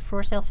too late to throw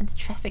yourself into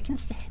traffic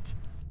instead.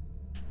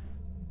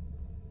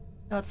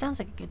 Oh, it sounds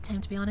like a good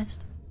time, to be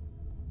honest.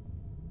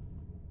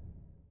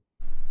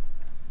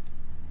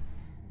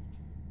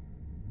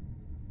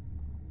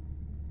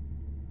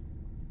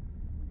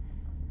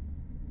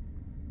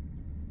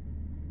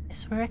 I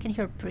swear I can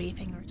hear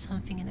breathing or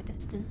something in the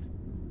distance.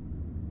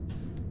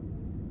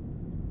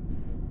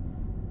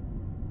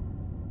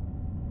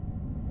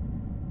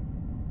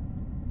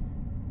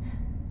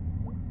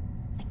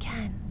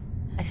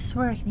 I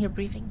swear I can hear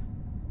breathing.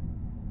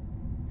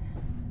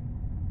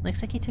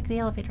 Looks like he took the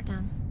elevator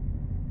down.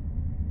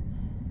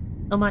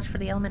 So much for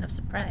the element of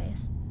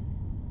surprise.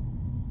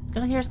 He's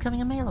gonna hear us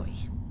coming a mile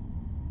away.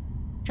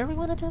 Sure we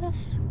want to do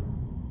this?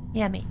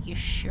 Yeah, mate, you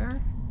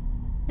sure?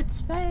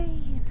 It's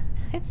fine.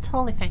 It's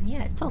totally fine.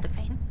 Yeah, it's totally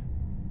fine.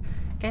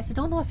 Guys, I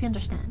don't know if you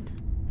understand.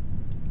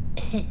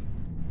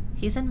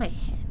 He's in my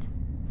head.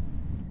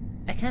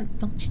 I can't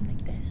function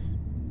like this.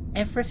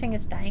 Everything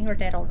is dying or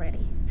dead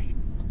already. I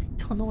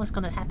don't know what's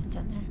gonna happen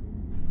down there.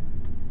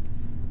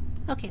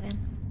 Okay then.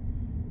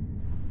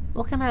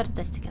 We'll come out of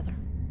this together.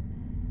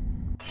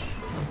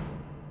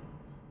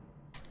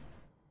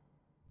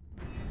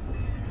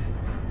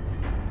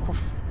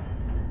 Oof.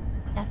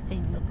 That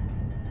thing looks...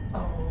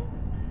 Oh.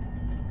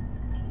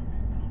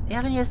 They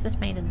haven't used this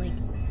main in like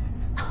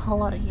a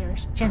lot of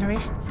years.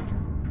 Generations even.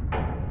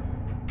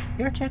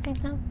 You're a tour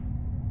guide now?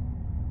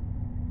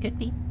 Could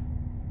be.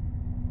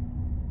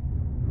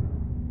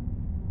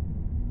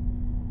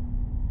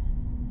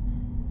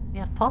 We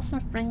have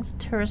Possum Springs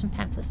tourism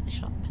pamphlets in the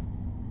shop.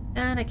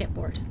 And I get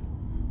bored.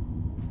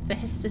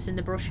 This is in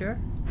the brochure.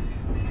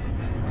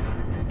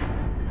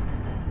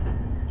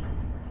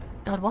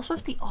 God, what's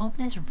with the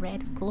ominous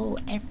red glow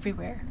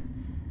everywhere?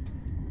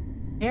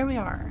 Here we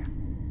are.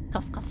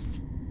 Cough cough.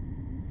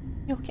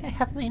 Okay, I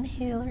have my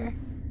inhaler.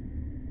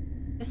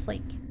 It's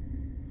like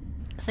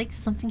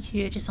something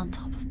huge is on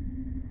top of me.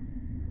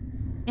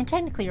 I mean,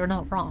 technically you're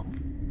not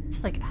wrong.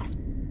 It's like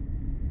asthma.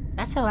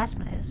 That's how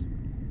asthma is.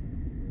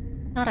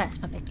 Not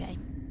asthma, big guy.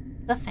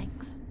 But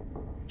thanks.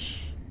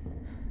 Shh.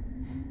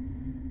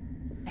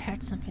 I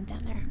heard something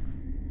down there.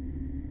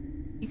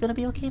 You gonna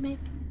be okay, mate?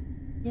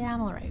 Yeah,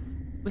 I'm alright.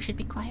 We should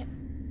be quiet.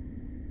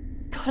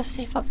 Gotta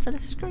save up for the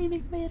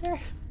screaming later.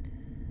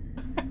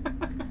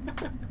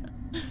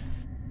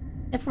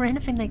 If we're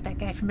anything like that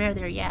guy from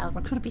earlier, yeah, we're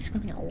gonna be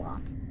screaming a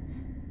lot.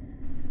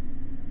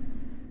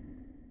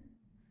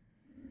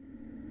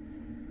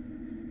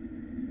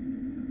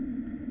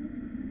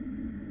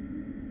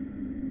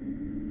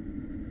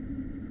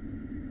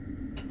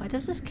 Why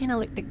does this kind of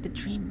look like the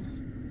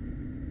dreams?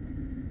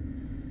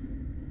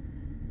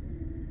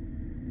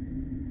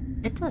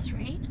 It does,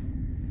 right?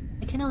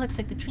 It kind of looks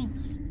like the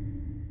dreams.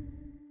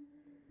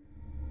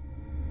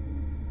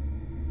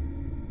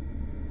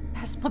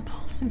 Has my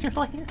balls in your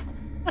lane.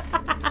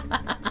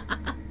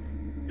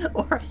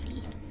 Or a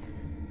V.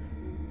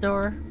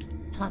 Door,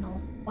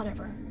 tunnel,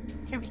 whatever.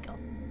 Here we go.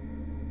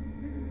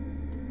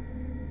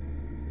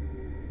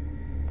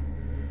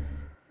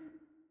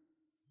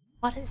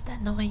 What is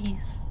that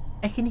noise?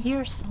 I can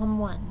hear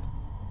someone,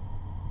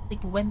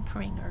 like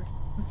whimpering or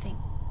something.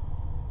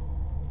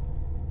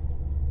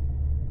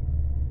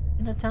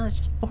 In the town, it's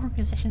just 4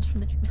 musicians from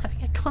the dream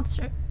having a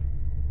concert.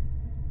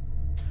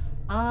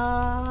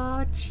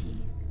 Ah, gee.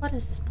 What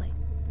is this place?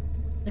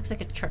 Looks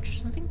like a church or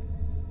something.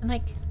 And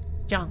like,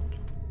 junk.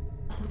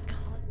 Oh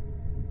god.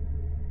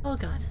 Oh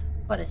god.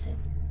 What is it?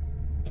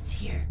 It's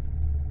here.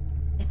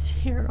 It's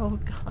here. Oh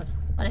god.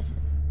 What is it?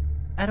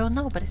 I don't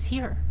know, but it's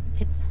here.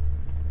 It's...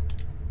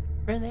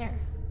 We're there.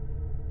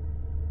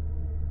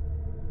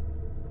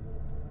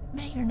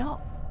 Man, you're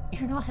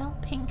not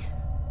helping.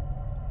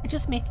 You're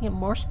just making it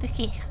more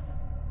spooky.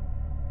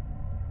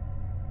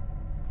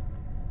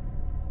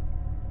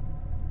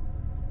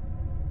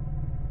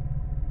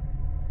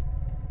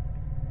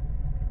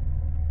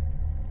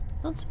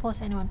 Don't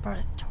suppose anyone brought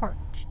a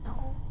torch,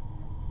 no.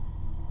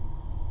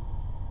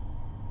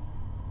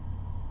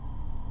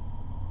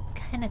 It's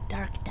kinda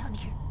dark down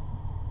here.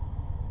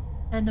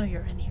 I know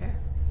you're in here.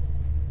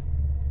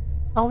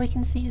 All we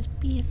can see is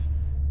B's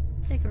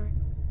cigarette.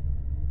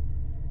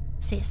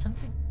 Say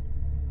something.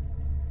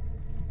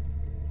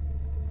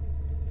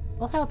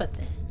 Well, how about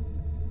this?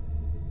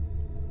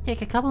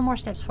 Take a couple more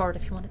steps forward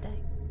if you want to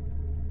die.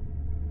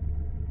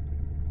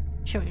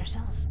 Show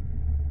yourself.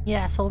 Yeah,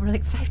 asshole, we're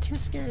like 5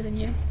 times scarier than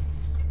you.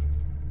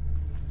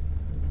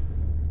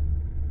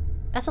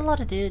 That's a lot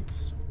of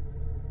dudes.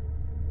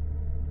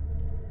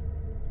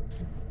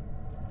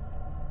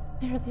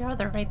 There they are,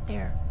 they're right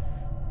there.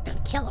 We're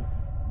gonna kill them.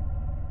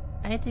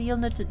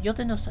 You'll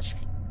do no such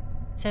thing.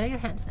 Set out your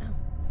hands now.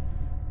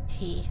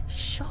 He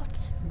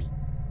shot me.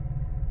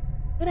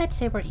 But I'd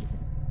say we're even.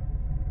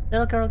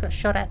 Little girl got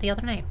shot at the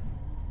other night.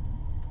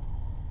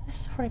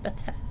 Sorry about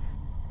that.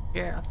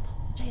 You're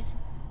apologizing.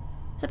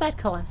 It's a bad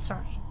call, I'm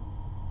sorry.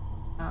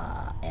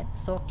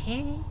 It's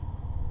okay.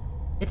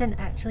 It didn't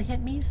actually hit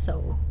me,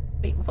 so...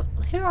 Wait, what?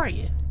 Who are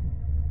you?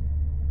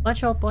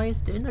 Bunch of old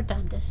boys doing their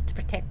damnedest to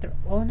protect their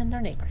own and their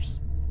neighbors.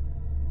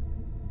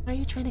 Why are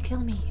you trying to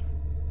kill me?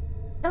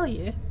 Kill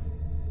you?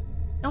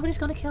 Nobody's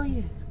gonna kill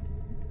you.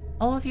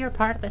 All of you are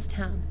part of this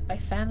town, by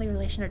family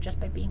relation or just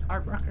by being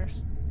hard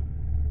workers.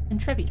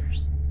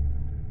 Contributors.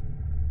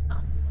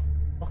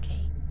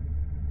 Okay.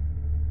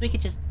 We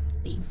could just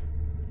leave.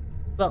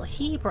 Well,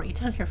 he brought you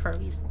down here for a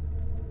reason.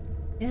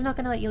 He's not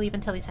gonna let you leave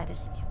until he's had his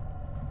say.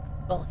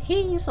 Well,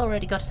 he's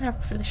already got an arrow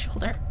through the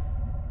shoulder.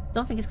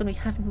 Don't think he's gonna be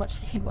having much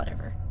say in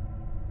whatever.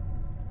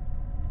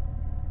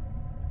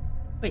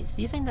 Wait,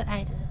 so you think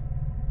that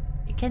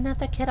you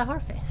kidnapped that kid at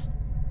Harfest?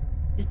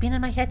 He's been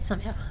in my head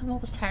somehow. I'm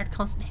always tired,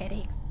 constant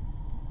headaches.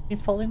 Been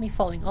following me,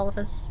 following all of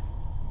us.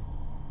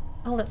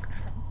 Oh, little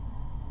girl.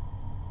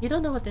 You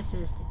don't know what this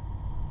is, do you?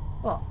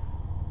 What?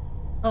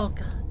 Oh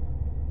god.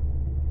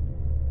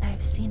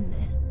 I've seen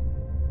this.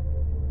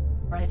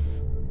 Or I've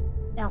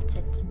felt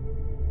it.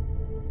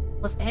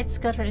 It was Ed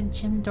Scudder and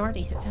Jim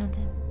Doherty who found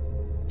him.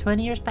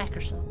 20 years back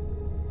or so.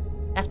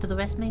 After the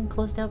West Main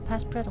closed out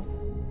past Brittle.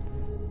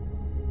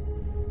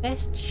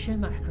 Best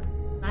Schumacher,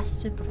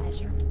 last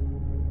supervisor,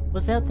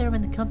 was out there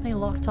when the company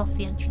locked off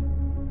the entrance.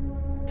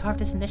 Carved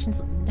his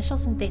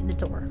initials and date in the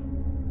door.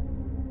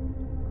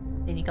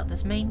 Then you got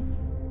this main.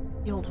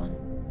 The old one.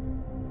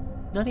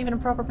 Not even a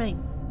proper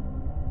main.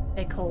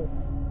 Big hole.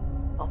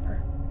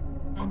 Hopper.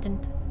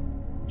 Abandoned.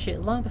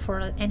 Shoot, long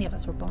before any of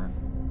us were born.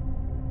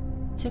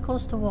 Too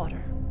close to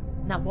water.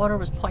 And that water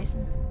was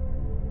poison.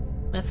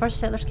 When the first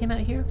settlers came out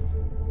here,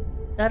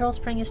 that old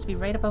spring used to be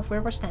right above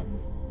where we're standing.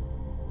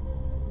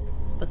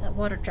 But that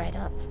water dried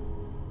up.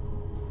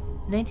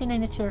 In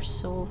 1992 or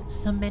so,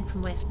 some men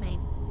from West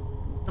Main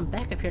come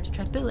back up here to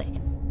try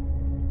bootlegging.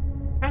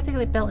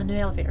 Practically built a new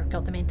elevator,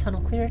 got the main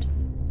tunnel cleared.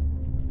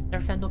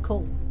 Never found no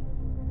coal.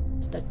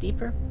 Dug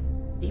deeper,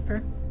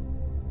 deeper,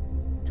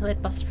 till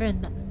it busts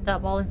through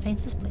that wall and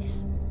finds this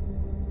place.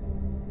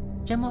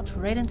 Jim walks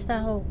right into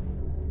that hole,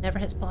 never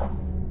hits bottom.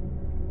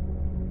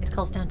 It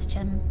calls down to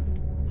Jim.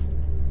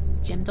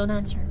 Jim don't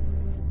answer.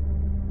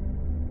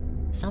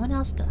 Someone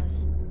else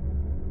does.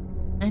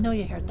 I know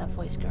you heard that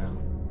voice,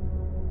 girl.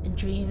 In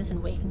dreams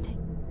and waking time.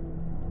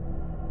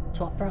 It's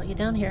what brought you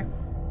down here.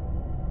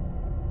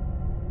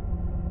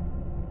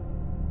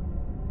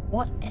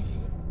 What is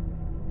it?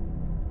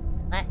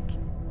 Black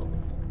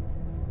gold.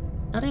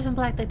 Not even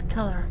black like the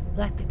color,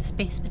 black like the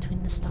space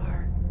between the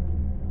star.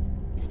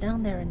 He's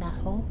down there in that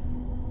hole.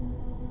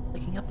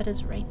 waking up it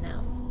is right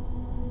now.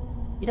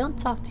 You don't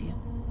talk to you.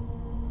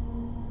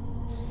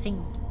 Sing.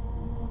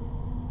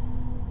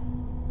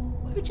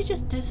 Why would you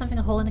just do something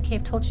a hole in a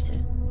cave told you to?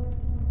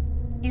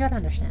 You gotta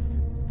understand.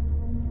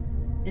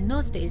 In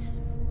those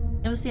days,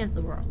 it was the end of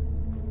the world.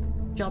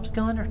 Jobs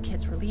gone, our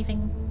kids were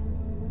leaving.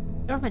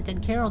 Government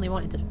didn't care, only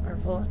wanted our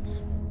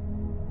votes.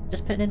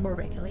 Just putting in more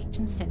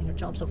regulations, sending our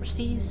jobs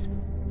overseas,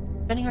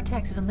 spending our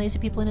taxes on lazy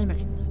people and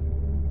immigrants.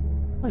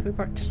 We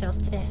worked ourselves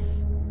to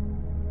death.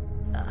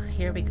 Ugh,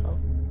 here we go.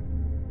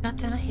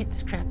 Goddamn, I hate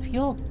this crap. You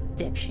old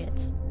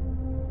dipshits.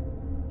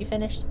 You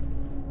finished?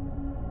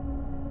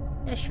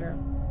 Yeah, sure.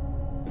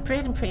 We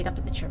prayed and prayed up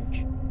at the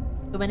church.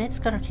 But when Ed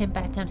Scudder came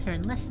back down here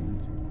and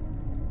listened,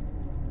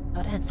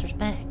 got answers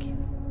back.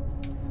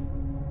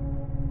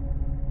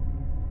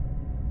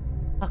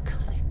 Oh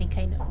god, I think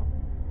I know.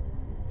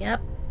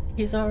 Yep,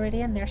 he's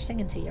already in there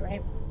singing to you,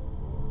 right?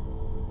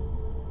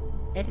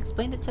 Ed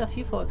explained it to a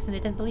few folks and they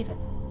didn't believe it.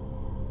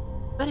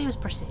 But he was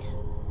persuasive.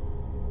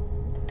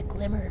 The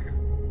glimmer.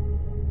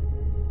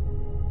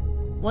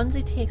 Ones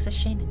he takes a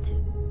shine into.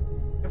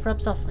 It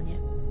rubs off on you.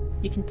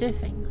 You can do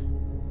things.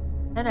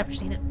 I never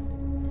seen it.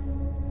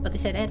 But they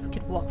said Ed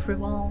could walk through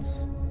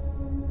walls.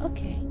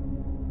 Okay.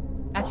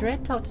 After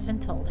Ed talked us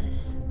into all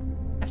this,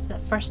 after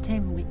that first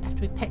time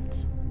after we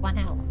picked one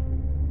out,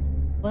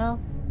 well,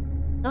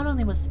 not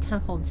only was the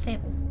town hall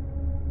unstable,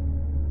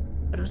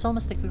 but it was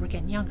almost like we were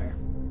getting younger.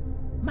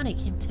 Money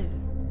came too.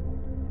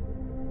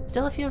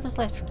 Still a few of us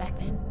left from back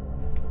then.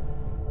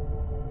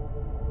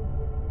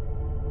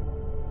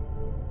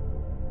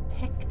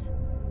 Picked.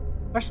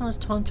 First one was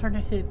Tom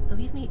Turner, who,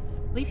 believe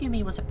you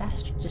me, was a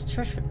bastard, just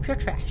pure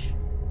trash.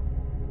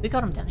 We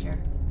got him down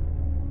here.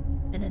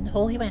 And in the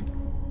hole he went.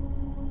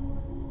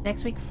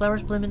 Next week,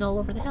 flowers blooming all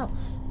over the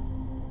hills.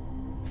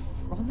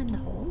 Throw him in the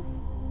hole?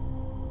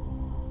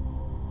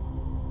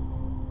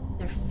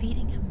 They're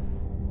feeding him.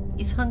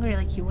 He's hungry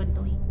like you wouldn't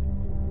believe.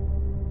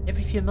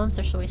 Every few months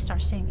or so he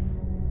starts singing.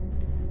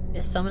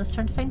 It's someone's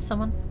turn to find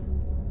someone.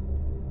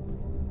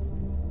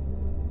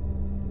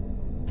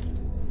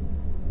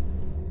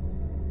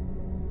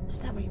 Was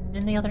that where you were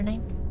in the other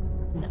night?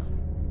 No.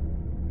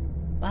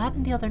 What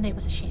happened the other night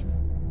was a shame.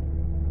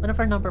 One of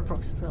our number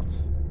broke the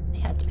rules. They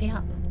had to pay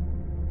up.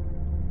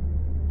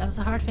 That was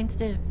a hard thing to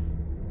do.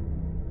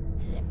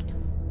 Sick.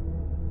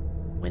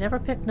 We never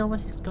pick no one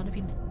who's going to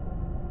be missed.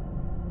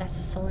 That's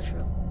a solid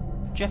rule.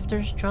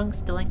 Drifters,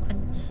 drunks,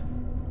 delinquents.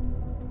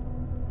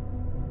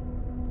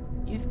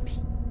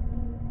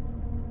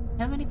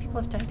 How many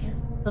people have died here?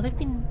 Well, they've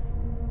been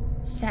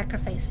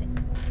sacrificing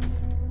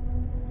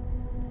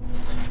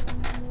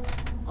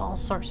all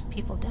sorts of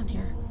people down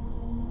here.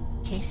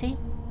 Casey?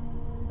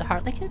 The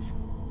Hartley kid?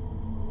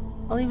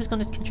 All he was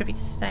going to contribute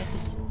to society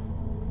is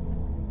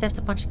except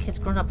a bunch of kids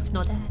grown up with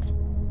no dad.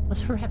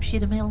 Was a rap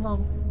sheet a mile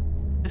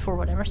long before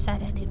whatever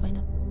sad end he'd wind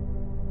up.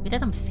 We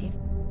did him a favor.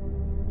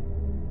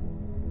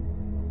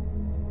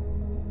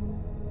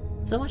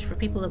 So much for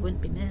people that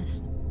wouldn't be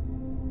missed.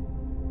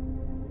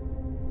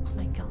 Oh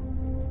my god.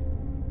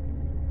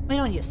 We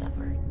don't use that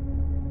word.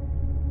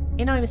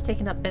 You know he was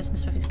taking up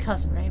business with his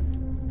cousin, right?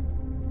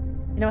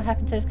 You know what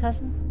happened to his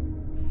cousin?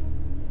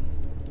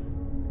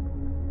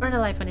 Burned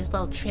alive when his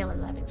little trailer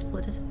lab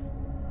exploded.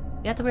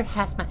 They had to wear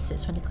hazmat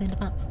suits when they cleaned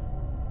him up.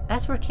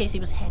 That's where Casey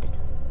was headed.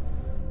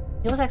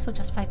 It was actually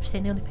just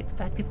 5%, they only picked the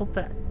bad people,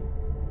 but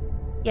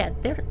yeah,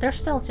 they're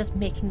still just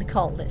making the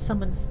call that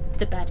someone's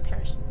the bad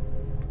person.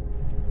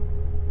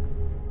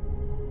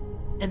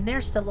 And they're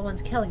still the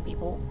ones killing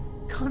people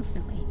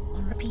constantly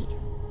on repeat.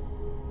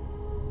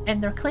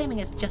 And they're claiming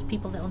it's just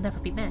people that'll never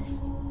be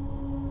missed.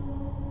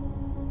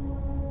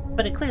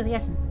 But it clearly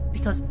isn't,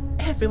 because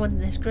everyone in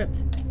this group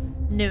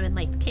knew and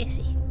liked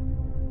Casey.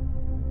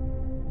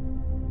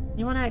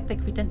 You wanna act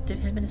like we didn't do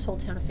him and his whole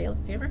town a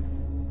favor?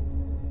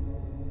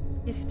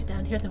 Casey's been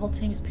down here the whole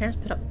time. His parents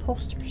put up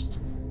posters.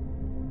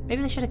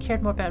 Maybe they should have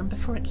cared more about him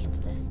before it came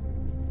to this.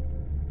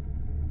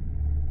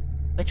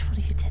 Which one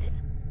of you did it?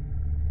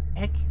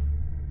 Greg?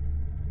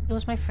 He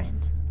was my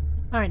friend.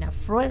 Alright, now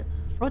throw it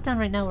down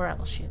right now or I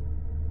will shoot.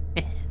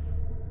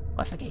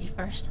 What if I get you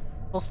first?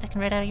 Bull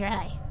sticking right out of your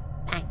eye.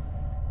 Bang.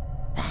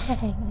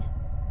 Bang.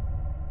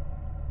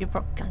 You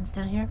brought guns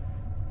down here?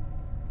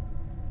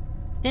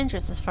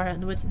 Dangerous this far out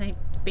in the woods at night.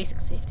 Basic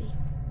safety.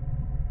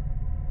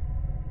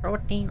 Throw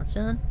it down,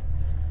 son.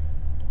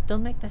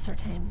 Don't make this our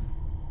time.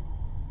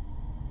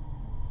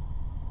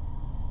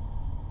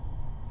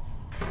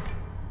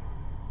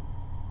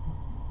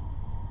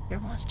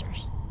 You're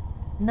monsters.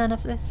 None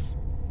of this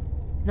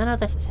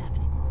is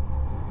happening.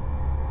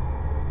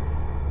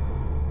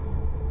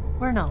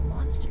 We're not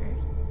monsters.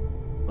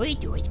 We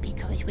do it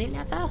because we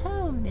love our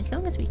home. As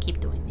long as we keep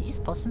doing this,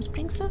 Possum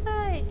Springs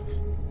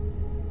survives.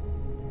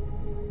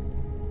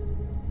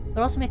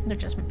 They're also making their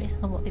judgment based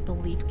on what they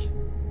believe.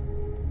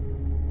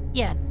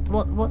 Yeah,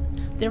 what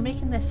they're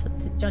making this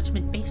the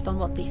judgment based on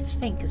what they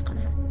think is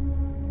gonna happen.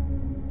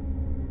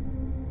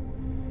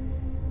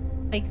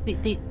 Like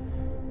they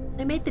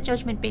made the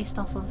judgment based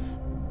off of,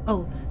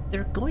 oh,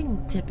 they're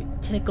going to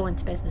go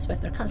into business with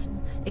their cousin,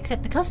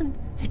 except the cousin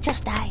had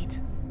just died.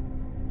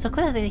 So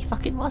clearly they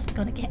fucking wasn't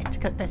gonna get into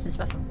good business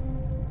with him.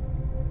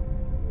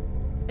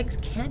 Things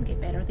can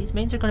get better. These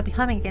mains are gonna be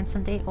humming again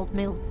someday. Old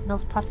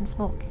mills puff and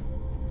smoke.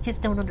 Kids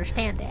don't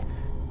understand that.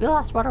 We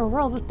lost what our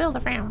world was built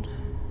around.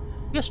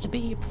 Used to be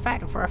you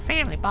provided for a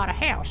family, bought a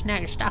house. Now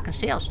you're stocking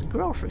shelves at the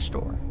grocery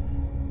store.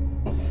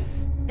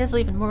 Kids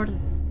leaving more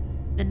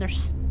than they're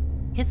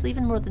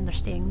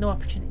staying. No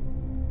opportunity.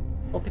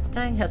 Old people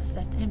dying, houses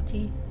left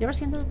empty. You ever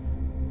seen that?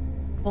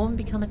 Home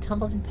become a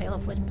tumbled in pile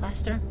of wood and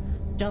plaster.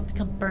 Job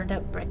become burned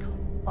out brick,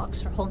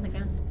 box or hole in the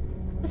ground.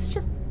 This is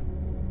just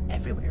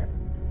everywhere.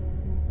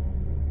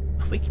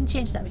 We can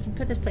change that. We can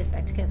put this place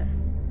back together.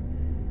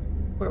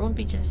 Where it won't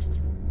be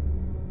just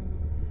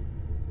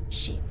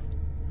sheep.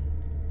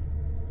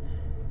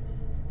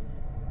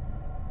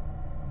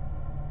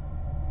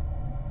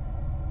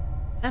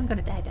 I'm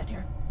gonna die down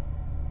here.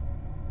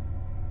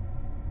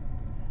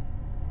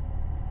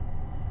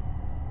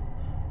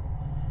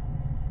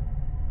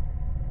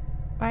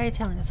 Why are you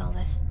telling us all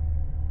this?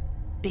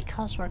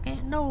 Because we're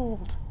getting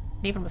old.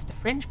 And even with the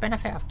fringe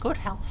benefit of good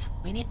health,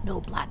 we need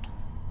new blood.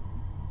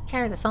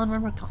 Carry this on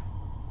when we're gone.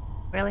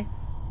 Really?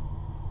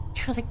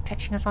 You're like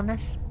pitching us on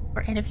this?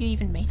 Were any of you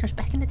even minors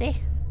back in the day?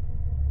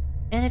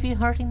 Any of you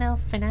hurting now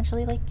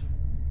financially, like?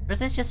 Or is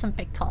this just some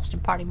big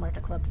costume party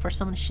murder club for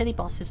some shitty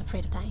boss who's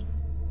afraid of dying?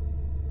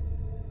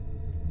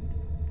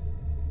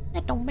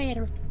 It don't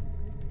matter.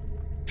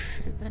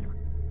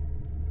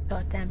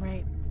 Goddamn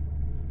right.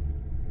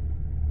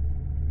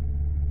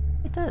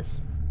 It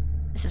does.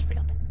 This is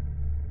real bad.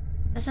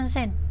 This is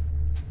insane.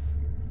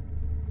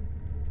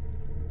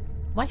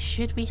 Why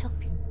should we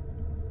help you?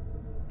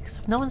 Because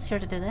if no one's here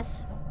to do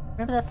this,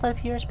 remember that flood a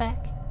few years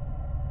back?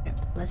 Remember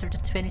the blizzard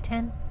of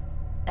 2010?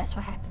 That's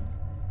what happens.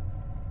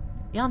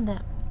 Beyond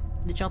that,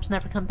 the jobs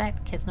never come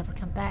back, the kids never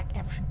come back,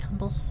 everything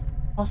crumbles,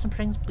 Awesome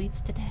Springs bleeds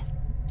to death.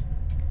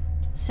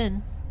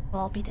 Soon,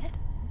 we'll all be dead.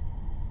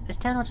 This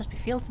town will just be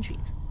fields and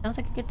trees. Sounds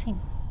like a good team.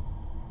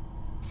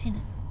 You've seen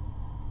it.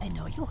 I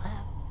know you'll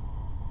have.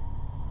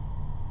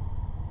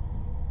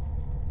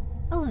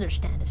 I'll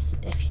understand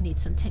if you need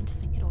some time to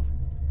think it over.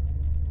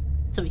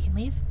 So we can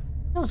leave?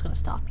 No one's gonna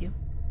stop you.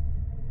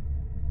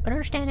 But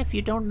understand if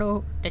you don't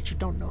know that you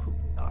don't know who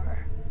we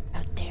are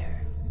out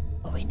there.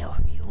 But we know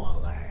who you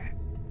all are.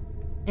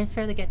 Ain't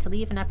fair to get to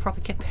leave and I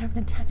probably get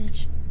permanent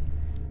damage.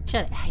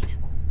 Shut it, Hyde.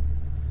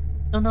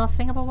 Don't know a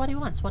thing about what he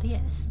wants, what he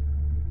is.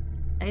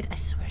 I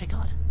swear to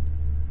God.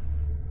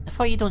 I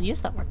thought you don't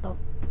use that word though.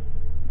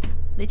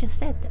 They just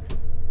said that.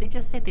 They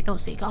just said they don't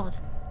say God.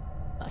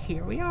 But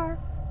here we are.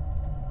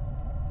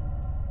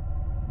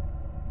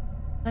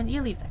 And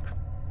you leave that crap.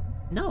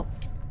 No.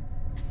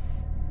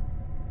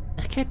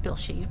 I could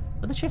bullshit you,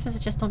 but the truth is I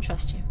just don't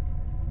trust you.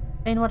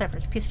 I mean, whatever,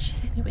 it's a piece of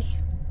shit anyway.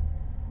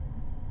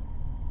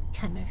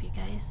 Can't move you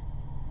guys.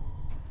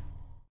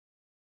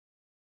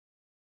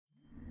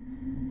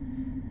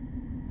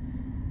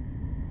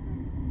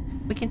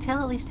 We can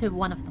tell at least who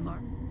one of them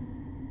are.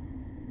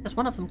 Because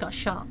one of them got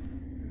shot.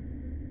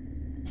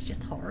 It's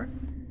just horror.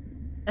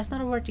 That's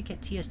not a word you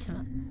get to use too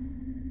much.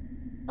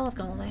 All I've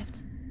got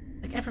left.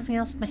 Like everything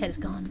else in my head is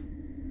gone.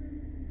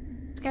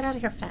 Let's get out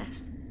of here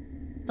fast.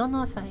 Don't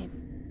know if I...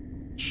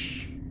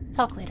 Shh.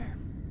 Talk later.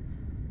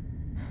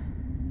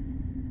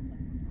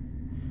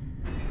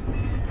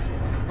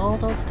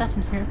 Old stuff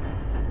in here.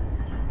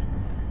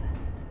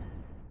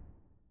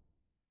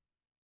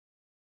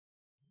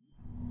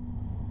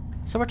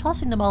 So we're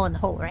tossing them all in the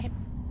hole, right?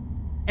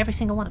 Every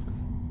single one of them.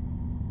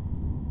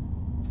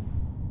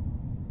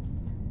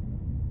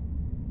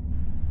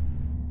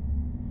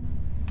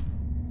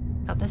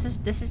 Oh, this is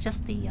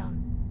just the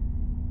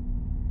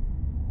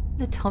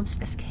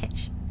Thompson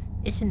sketch.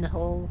 It's in the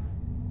hole.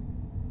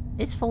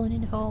 It's falling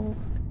in the hole.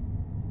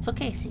 It's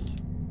okay, see?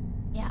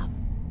 Yeah.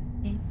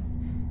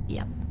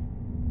 Yep.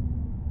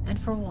 And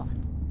for what?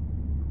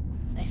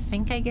 I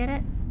think I get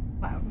it.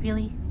 Wow,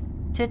 really?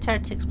 Too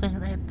tired to explain it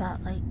right,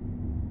 but like,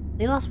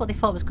 they lost what they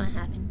thought was gonna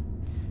happen,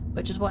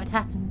 which is what had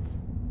happened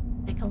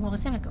like a long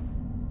time ago,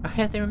 or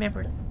how they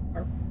remembered it,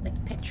 or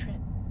like picture it,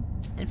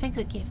 and things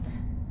it gave them.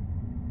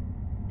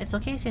 It's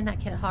okay seeing that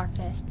kid at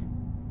Hardfest.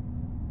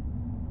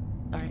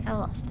 Sorry, I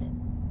lost it.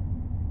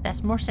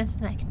 That's more sense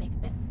than I can make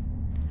of it.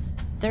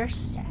 They're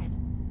sad.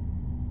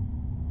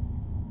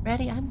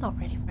 Ready? I'm not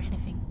ready for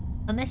anything,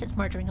 unless it's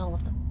murdering all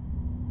of them.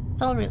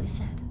 It's all really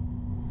sad.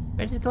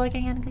 Ready to go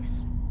again,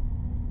 guys?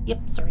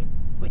 Yep, sorry.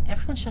 Wait,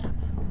 everyone shut up.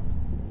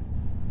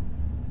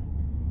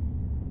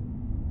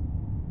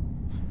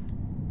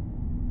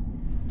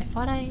 I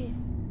thought I...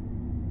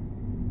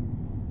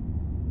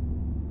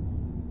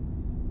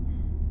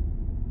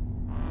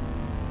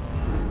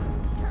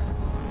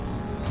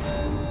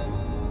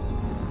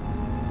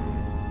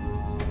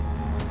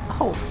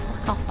 Oh,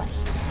 fuck off, buddy.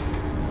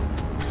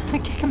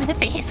 Kick him in the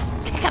face!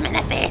 Kick him in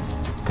the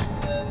face!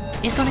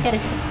 He's gonna get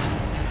his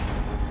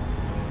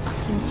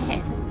fucking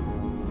head.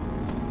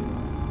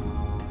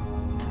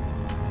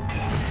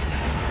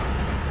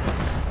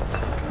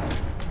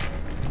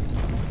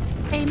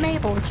 Hey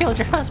Mabel, we killed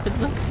your husband.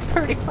 Look,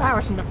 pretty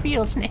flowers in the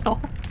fields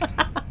now.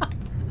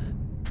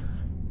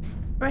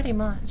 Pretty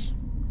much.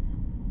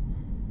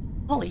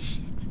 Holy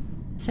shit.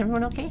 Is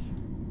everyone okay?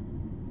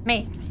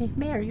 May,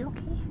 are you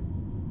okay?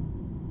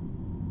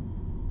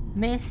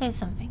 May I say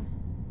something?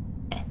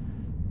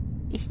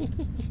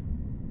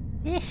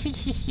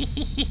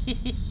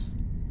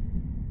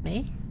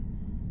 May?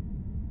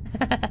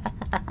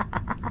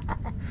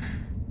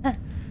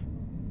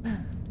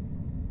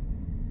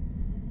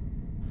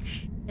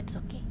 It's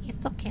okay.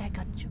 It's okay, I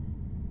got you.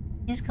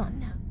 He's gone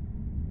now.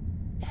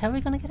 How are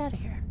we gonna get out of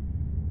here?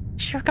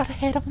 Sure got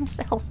ahead of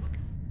himself.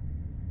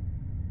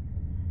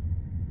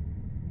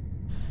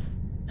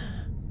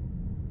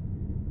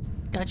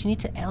 God, you need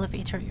to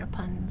elevator your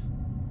puns.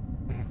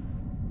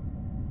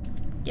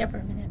 Give her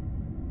a minute.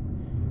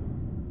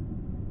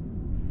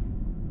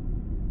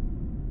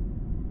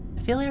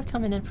 I feel you're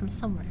coming in from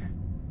somewhere,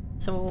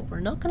 so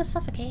we're not gonna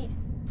suffocate.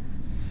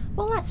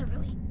 Well, that's a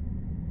relief.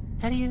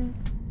 How do you...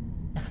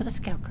 I was a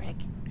scout, Greg.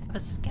 I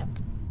was a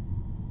scout.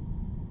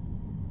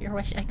 Your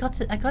wish. I got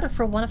to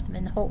throw one of them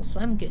in the hole, so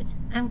I'm good.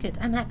 I'm good.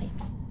 I'm happy.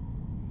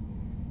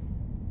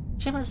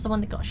 Shame it was the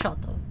one that got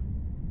shot, though.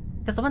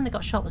 Because the one that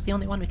got shot was the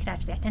only one we could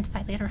actually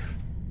identify later.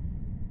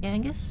 Yeah,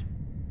 Angus?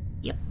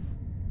 Yep.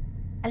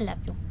 I love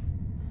you.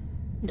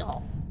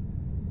 No.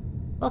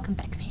 Welcome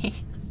back,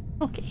 me.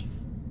 Okay.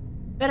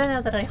 Better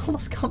now that I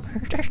almost got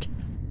murdered.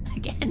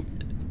 Again.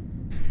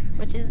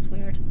 Which is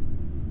weird.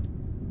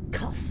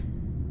 Cough.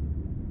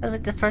 That was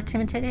like the third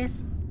time in 2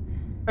 days.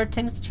 Third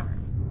time's the charm.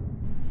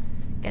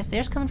 Guess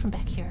theirs coming from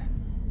back here.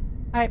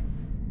 Alright.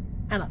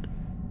 I'm up.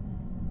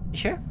 You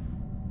sure?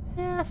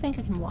 Yeah, I think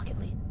I can walk it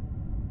lead.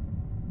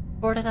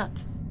 Boarded up.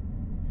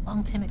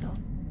 Long time ago.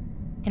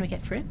 Can we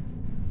get through?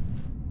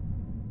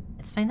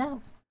 Let's find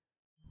out.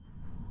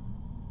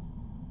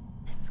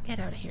 Let's get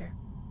out of here.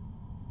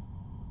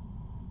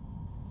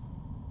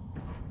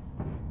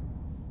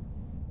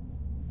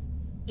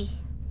 It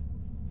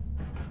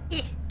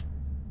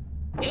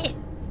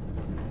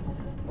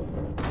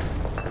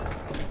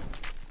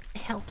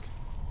helped.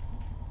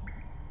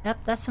 Yep,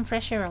 that's some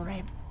fresh air,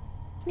 alright.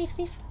 Sniff,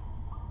 sniff.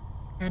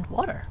 And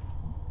water.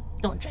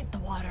 Don't drink the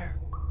water.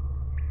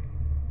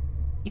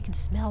 You can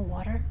smell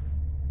water.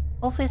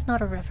 Hopefully it's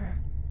not a river.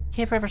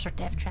 Cave rivers are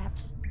death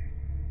traps.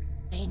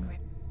 Main river.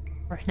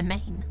 We're in a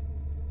main.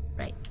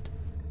 Right.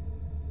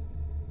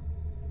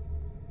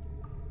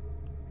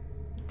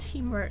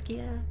 Teamwork,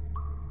 yeah.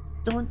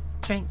 Don't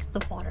drink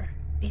the water.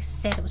 They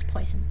said it was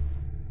poison.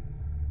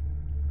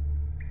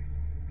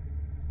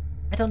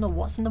 I don't know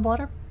what's in the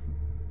water,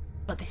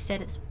 but they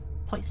said it's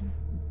poison.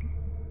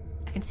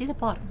 I can see the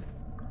bottom.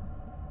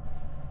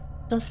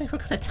 Don't think we're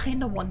gonna die in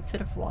the 1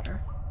 foot of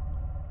water.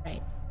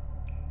 Right.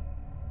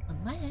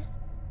 Unless...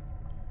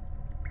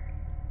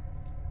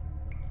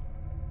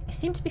 I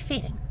seem to be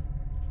fading.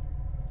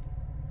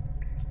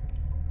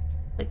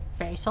 Like,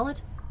 very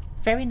solid,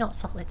 very not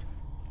solid.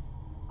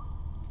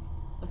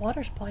 The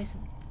water's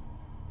poison.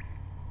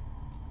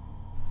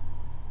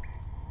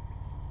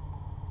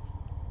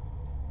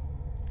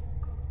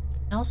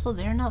 Also,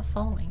 they're not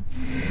following.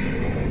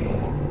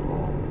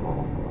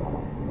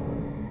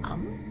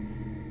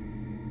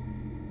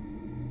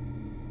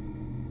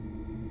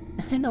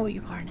 I know what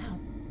you are now.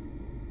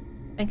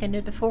 I think I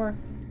knew before,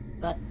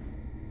 but,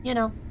 you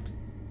know,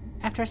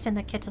 after I sent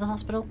that kid to the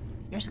hospital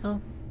years ago,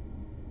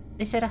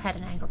 they said I had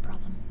an anger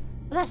problem.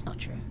 But that's not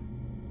true.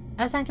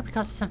 I was angry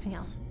because of something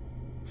else.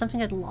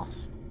 Something I'd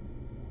lost.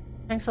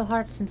 Trying so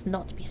hard since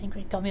not to be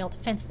angry got me all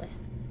defenseless.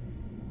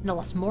 And I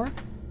lost more.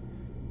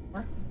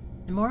 More.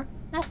 And more.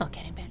 That's not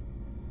getting better.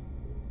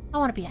 I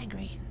want to be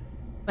angry.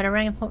 When I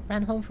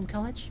ran home from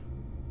college,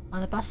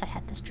 on the bus I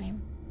had this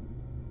dream.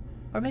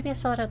 Or maybe I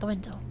saw it out the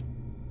window.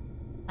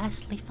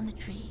 Last leaf on the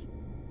tree.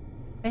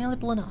 Finally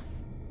blown off.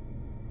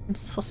 I'm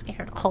so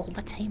scared all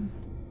the time.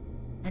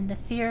 And the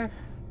fear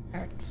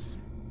hurts.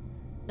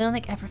 Feeling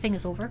like everything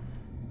is over.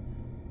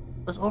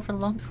 It was over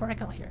long before I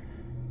got here.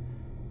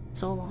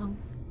 So long,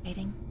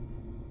 waiting.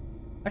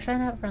 We're trying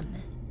to outrun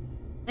this.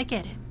 I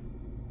get it.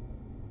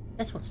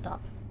 This won't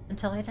stop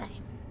until I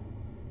die.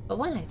 But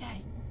when I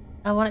die,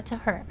 I want it to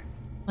hurt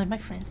when my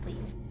friends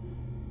leave.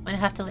 When I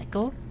have to let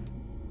go.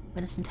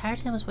 When this entire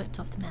town was wiped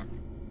off the map.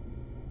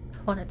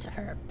 I want it to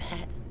hurt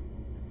bad.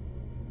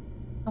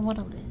 I want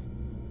to lose.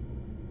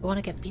 I want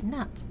to get beaten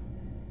up.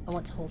 I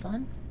want to hold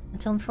on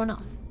until I'm thrown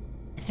off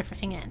and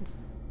everything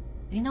ends.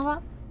 And you know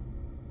what?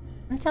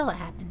 Until it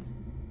happens,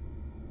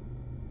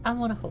 I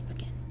want to hope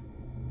again.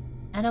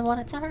 And I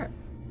want it to hurt.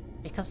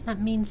 Because that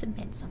means it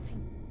meant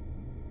something.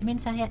 It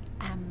means I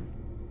am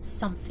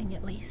something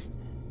at least.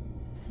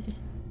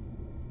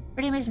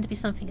 Pretty amazing to be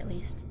something at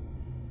least.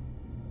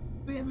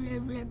 Blah, blah,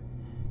 blah.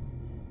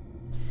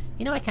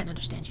 You know I can't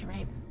understand you,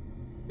 right?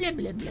 Blah,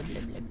 blah, blah,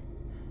 blah, blah.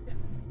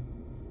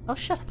 Oh,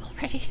 shut up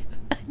already.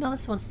 I know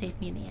this won't save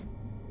me in the end.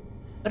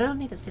 But I don't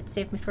need it to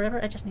save me forever,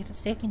 I just need it to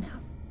save me now.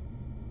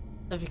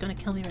 So if you're gonna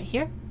kill me right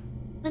here,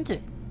 then do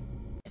it.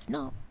 If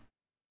not...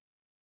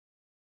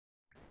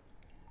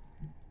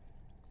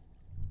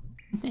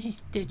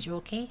 Dude, you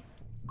okay?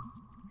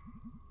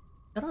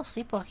 Got all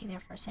sleepwalking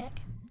there for a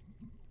sec.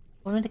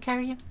 Want me to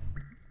carry you?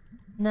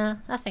 Nah,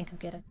 I think I'm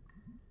good.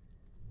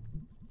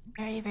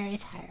 Very, very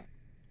tired.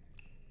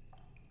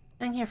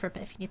 Hang here for a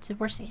bit if you need to.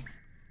 We're safe.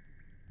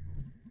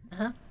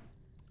 Uh-huh.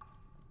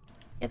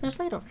 Yeah, there's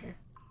light over here.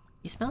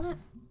 You smell it?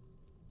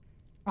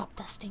 Rock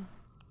dusting.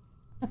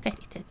 I bet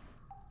it did.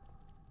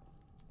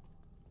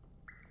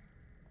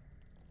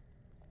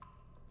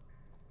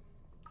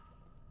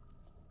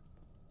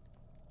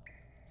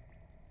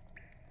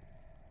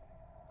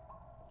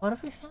 What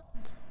have we found?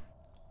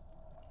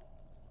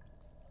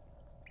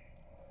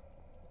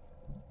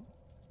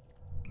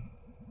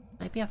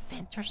 Maybe a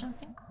vent or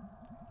something?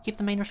 Keep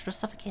the miners from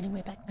suffocating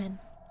way back then.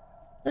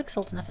 Looks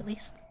old enough at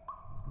least.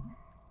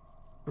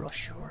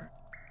 Brochure.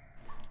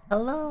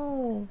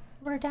 Hello!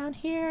 We're down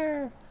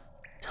here!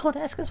 Don't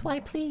ask us why,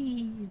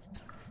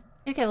 please!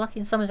 You get lucky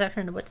and someone's out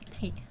here in the woods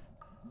at night.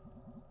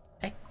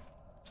 I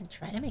can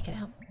try to make it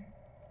out.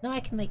 No, I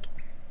can like...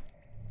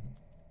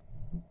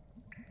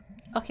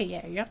 Okay,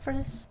 yeah, are you up for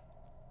this?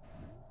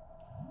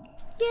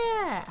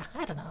 Yeah!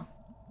 I don't know.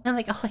 I'm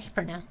like all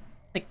hyper now.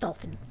 Like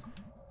dolphins.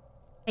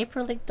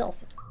 Hyper like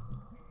dolphins.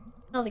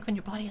 No, like when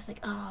your body is like,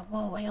 oh,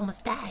 whoa, I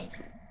almost died.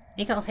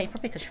 You get all hyper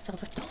because you're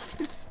filled with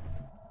dolphins.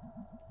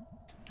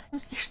 I'm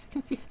seriously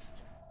confused.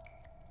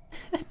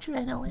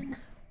 Adrenaline.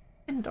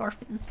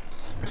 Endorphins.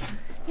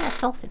 Yeah,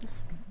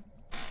 dolphins.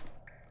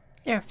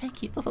 There,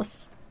 thank you,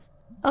 those.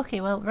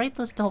 Okay, well, write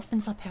those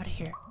dolphins up out of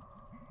here.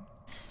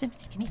 Assuming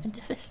I can even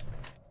do this.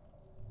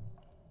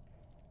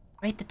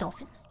 Write the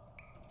dolphins.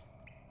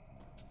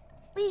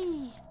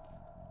 Whee!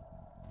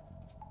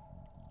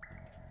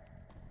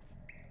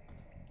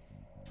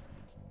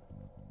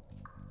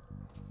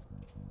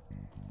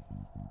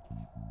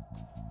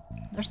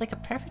 There's like a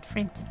perfect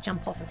frame to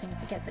jump off of things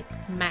to get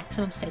like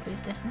maximum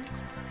sideways distance.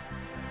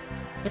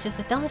 Which is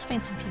the dumbest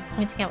thing to be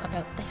pointing out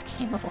about this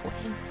game of all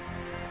games.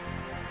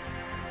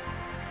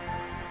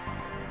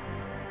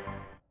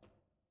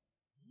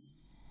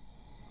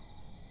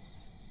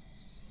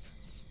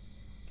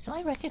 Do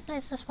I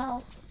recognize this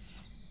well?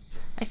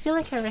 I feel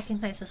like I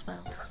recognize this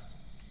well.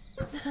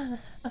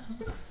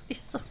 He's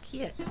so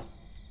cute.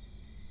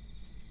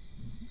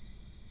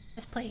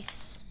 This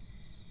place.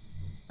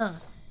 Huh.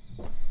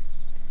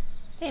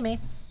 Hey, mate.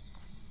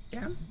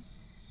 Jerem?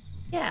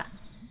 Yeah.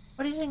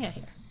 What are you doing out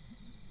here?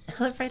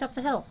 I live right up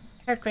the hill.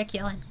 I heard Greg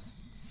yelling.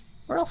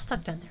 We're all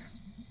stuck down there.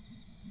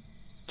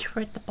 You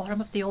were at the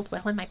bottom of the old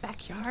well in my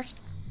backyard?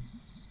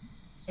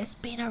 It's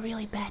been a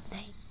really bad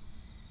night.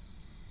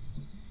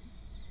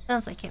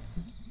 Sounds like it.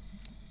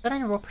 Got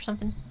on a rope or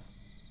something?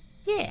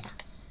 Yeah.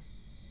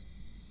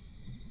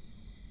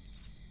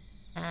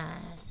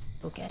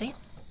 Go get it.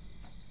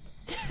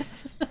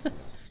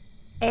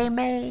 Hey,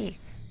 May.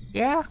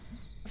 Yeah?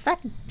 Is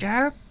that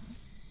Jerb?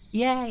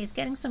 Yeah, he's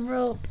getting some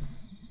rope.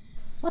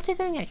 What's he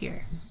doing out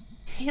here?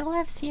 He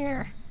lives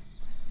here.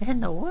 In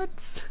the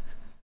woods?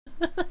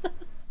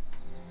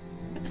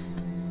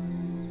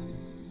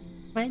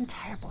 My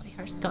entire body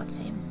hurts, God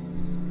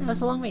same. That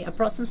was a long way. I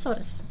brought some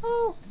sodas.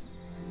 Oh!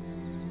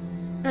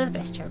 They're the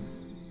best, Jerm.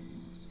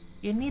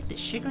 You need the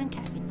sugar and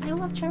caffeine. I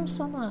love Jerm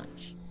so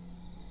much.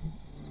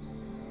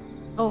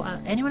 Oh,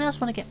 anyone else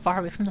want to get far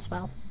away from this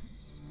well?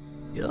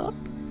 Yup.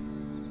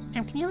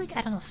 Jerm, can you like,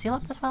 I don't know, seal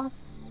up this well?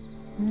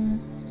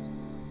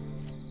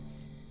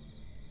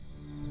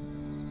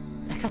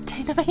 I got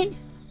dynamite?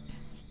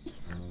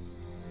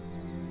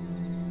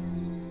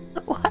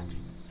 What?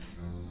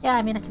 Yeah,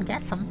 I mean, I can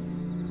get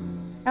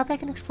some. How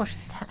big an explosion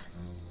is that?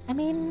 I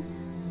mean,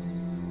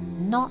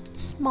 not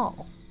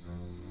small.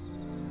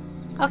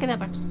 Okay, that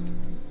works.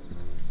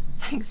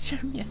 Thanks,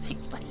 Jeremy. Yeah,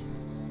 thanks, buddy.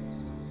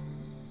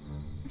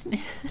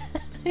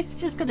 He's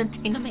just gonna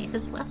dynamite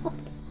as well.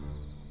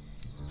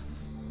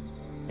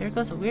 There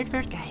goes a weird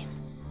bird guy.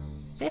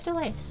 Saved our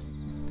lives.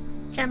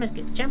 Jerm is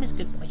good. Jerm is a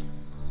good boy.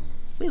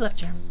 We love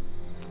Jerm.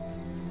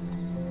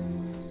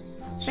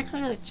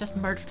 Strickland like just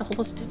murdered all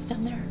those dudes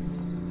down there.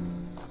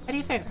 How do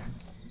you figure?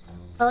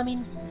 Well, I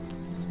mean,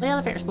 the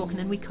elevator's broken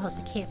and we caused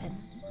a cave-in.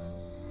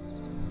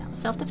 That was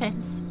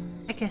self-defense,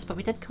 I guess, but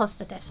we did cause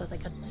the deaths of the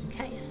goodness in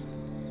case.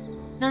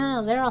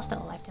 No, they're all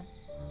still alive then.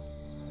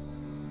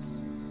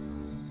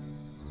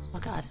 Oh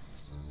god.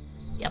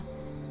 Yep.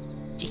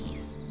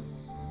 Jeez.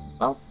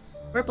 Well,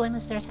 we're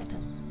blameless, they attacked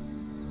us.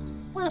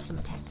 One of them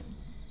attacked him.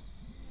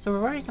 So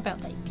we're worrying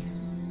about, like...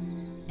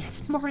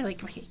 It's more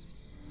like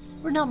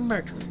we're not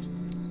murderers.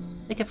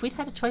 Like, if we'd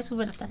had a choice, we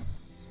wouldn't have done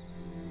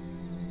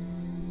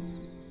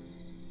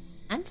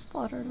it.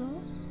 Manslaughter,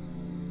 though?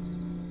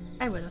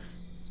 I would've.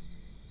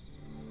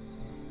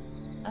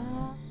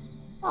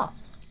 Oh.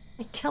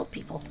 They killed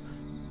people.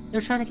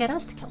 They're trying to get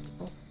us to kill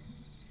people.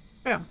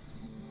 Boom.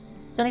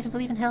 Don't even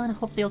believe in hell and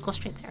hope they'll go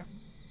straight there.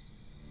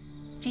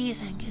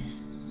 Jeez,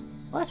 Angus.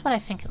 Well, that's what I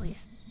think, at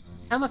least.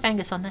 I'm with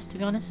Angus on this, to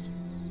be honest.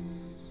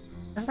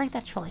 It's like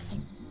that trolley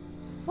thing.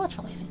 What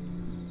trolley thing?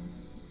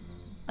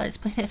 I'll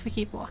explain it if we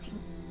keep walking.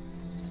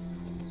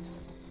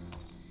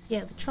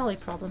 Yeah, the trolley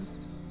problem.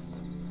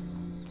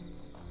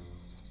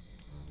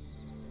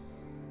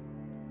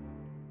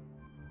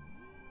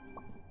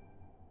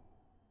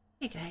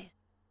 Hey guys.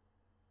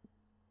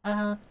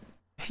 Are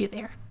you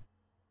there?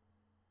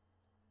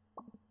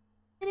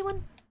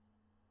 Anyone?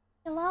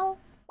 Hello?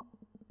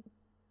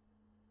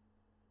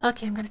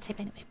 Okay, I'm gonna type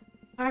anyway.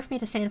 Hard for me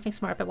to say anything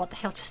smart about what the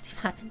hell just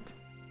happened.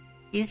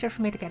 Easier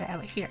for me to get it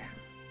out of here.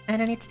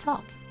 And I need to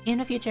talk, even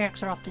if you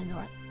jerks are off to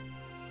ignore it.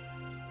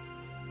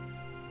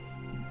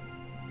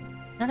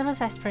 None of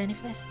us asked for any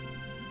of this.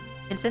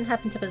 It didn't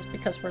happen to us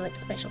because we're like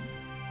special.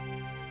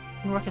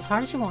 You can work as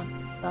hard as you want,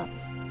 but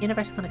the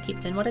universe is gonna keep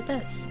doing what it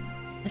does.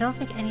 I don't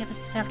think any of us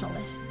deserved all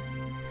this.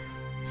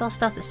 It's all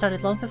stuff that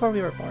started long before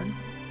we were born.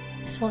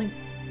 It's only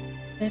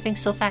moving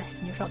so fast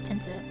and you're dropped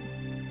into it.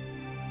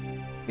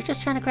 You're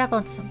just trying to grab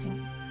onto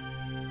something.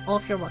 All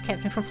of your work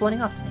kept me from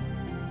floating off tonight.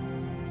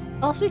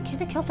 Also, you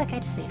kinda killed that guy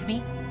to save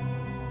me.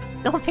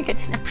 Don't think I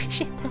didn't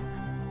appreciate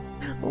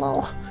that.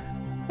 Lol.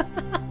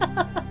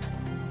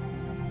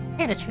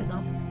 Kinda true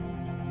though.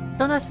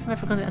 Don't know if I'm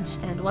ever going to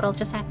understand what all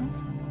just happened.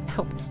 I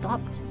hope it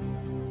stopped.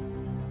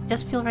 I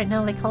just feel right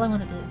now like all I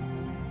want to do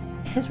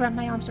is wrap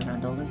my arms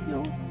around all of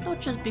you.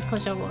 Not just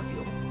because I love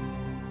you,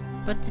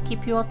 but to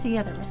keep you all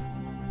together with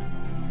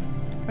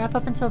me. Wrap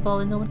up into a ball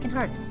and no one can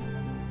hurt us.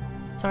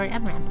 Sorry,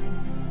 I'm rambling.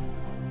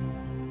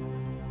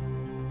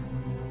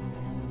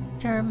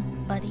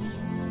 Germ, buddy.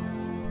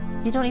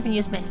 You don't even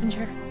use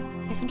Messenger.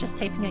 I guess I'm just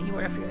typing at you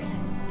wherever you're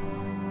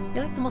at.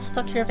 You're like the most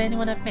stuck here of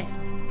anyone I've met.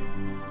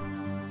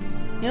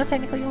 You know,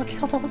 technically you only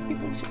killed all those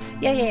people.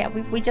 Yeah,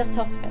 we just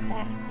talked about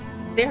that.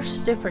 They're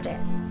super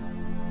dead.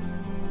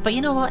 But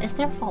you know what? It's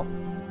their fault.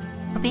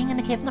 For being in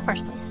the cave in the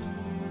first place.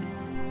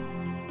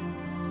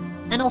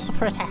 And also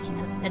for attacking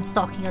us and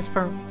stalking us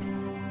for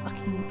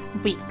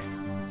fucking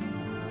weeks.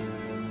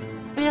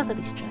 But you're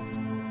lily stripped.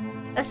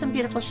 That's some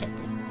beautiful shit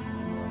too.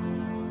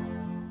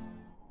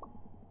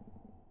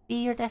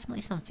 B, you're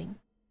definitely something.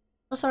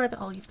 So sorry about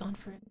all you've gone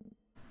through.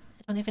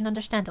 I don't even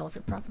understand all of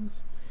your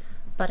problems.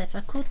 But if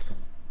I could,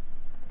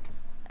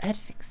 I'd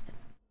fix them.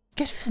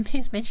 Good for me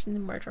is mentioning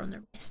the murder on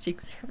their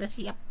messaging service,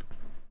 yep.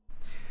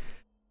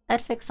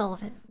 I'd fix all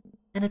of it.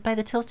 And I'd buy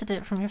the tills to do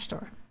it from your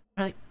store.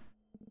 Or like,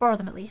 borrow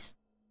them at least.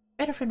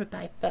 Better friend would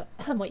buy, but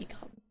I'm what you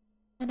got.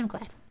 And I'm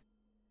glad.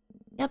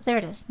 Yep, there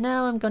it is.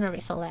 Now I'm gonna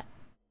erase all that.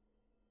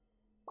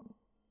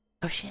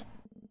 Oh shit.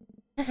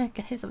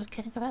 Guys, I was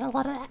kidding about a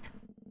lot of that.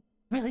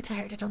 I'm really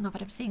tired, I don't know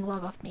what I'm seeing.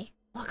 Log off me.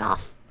 Log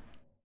off!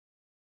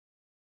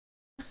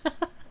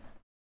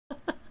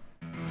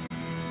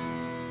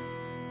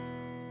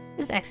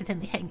 Just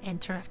accidentally hitting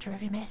enter after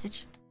every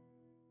message.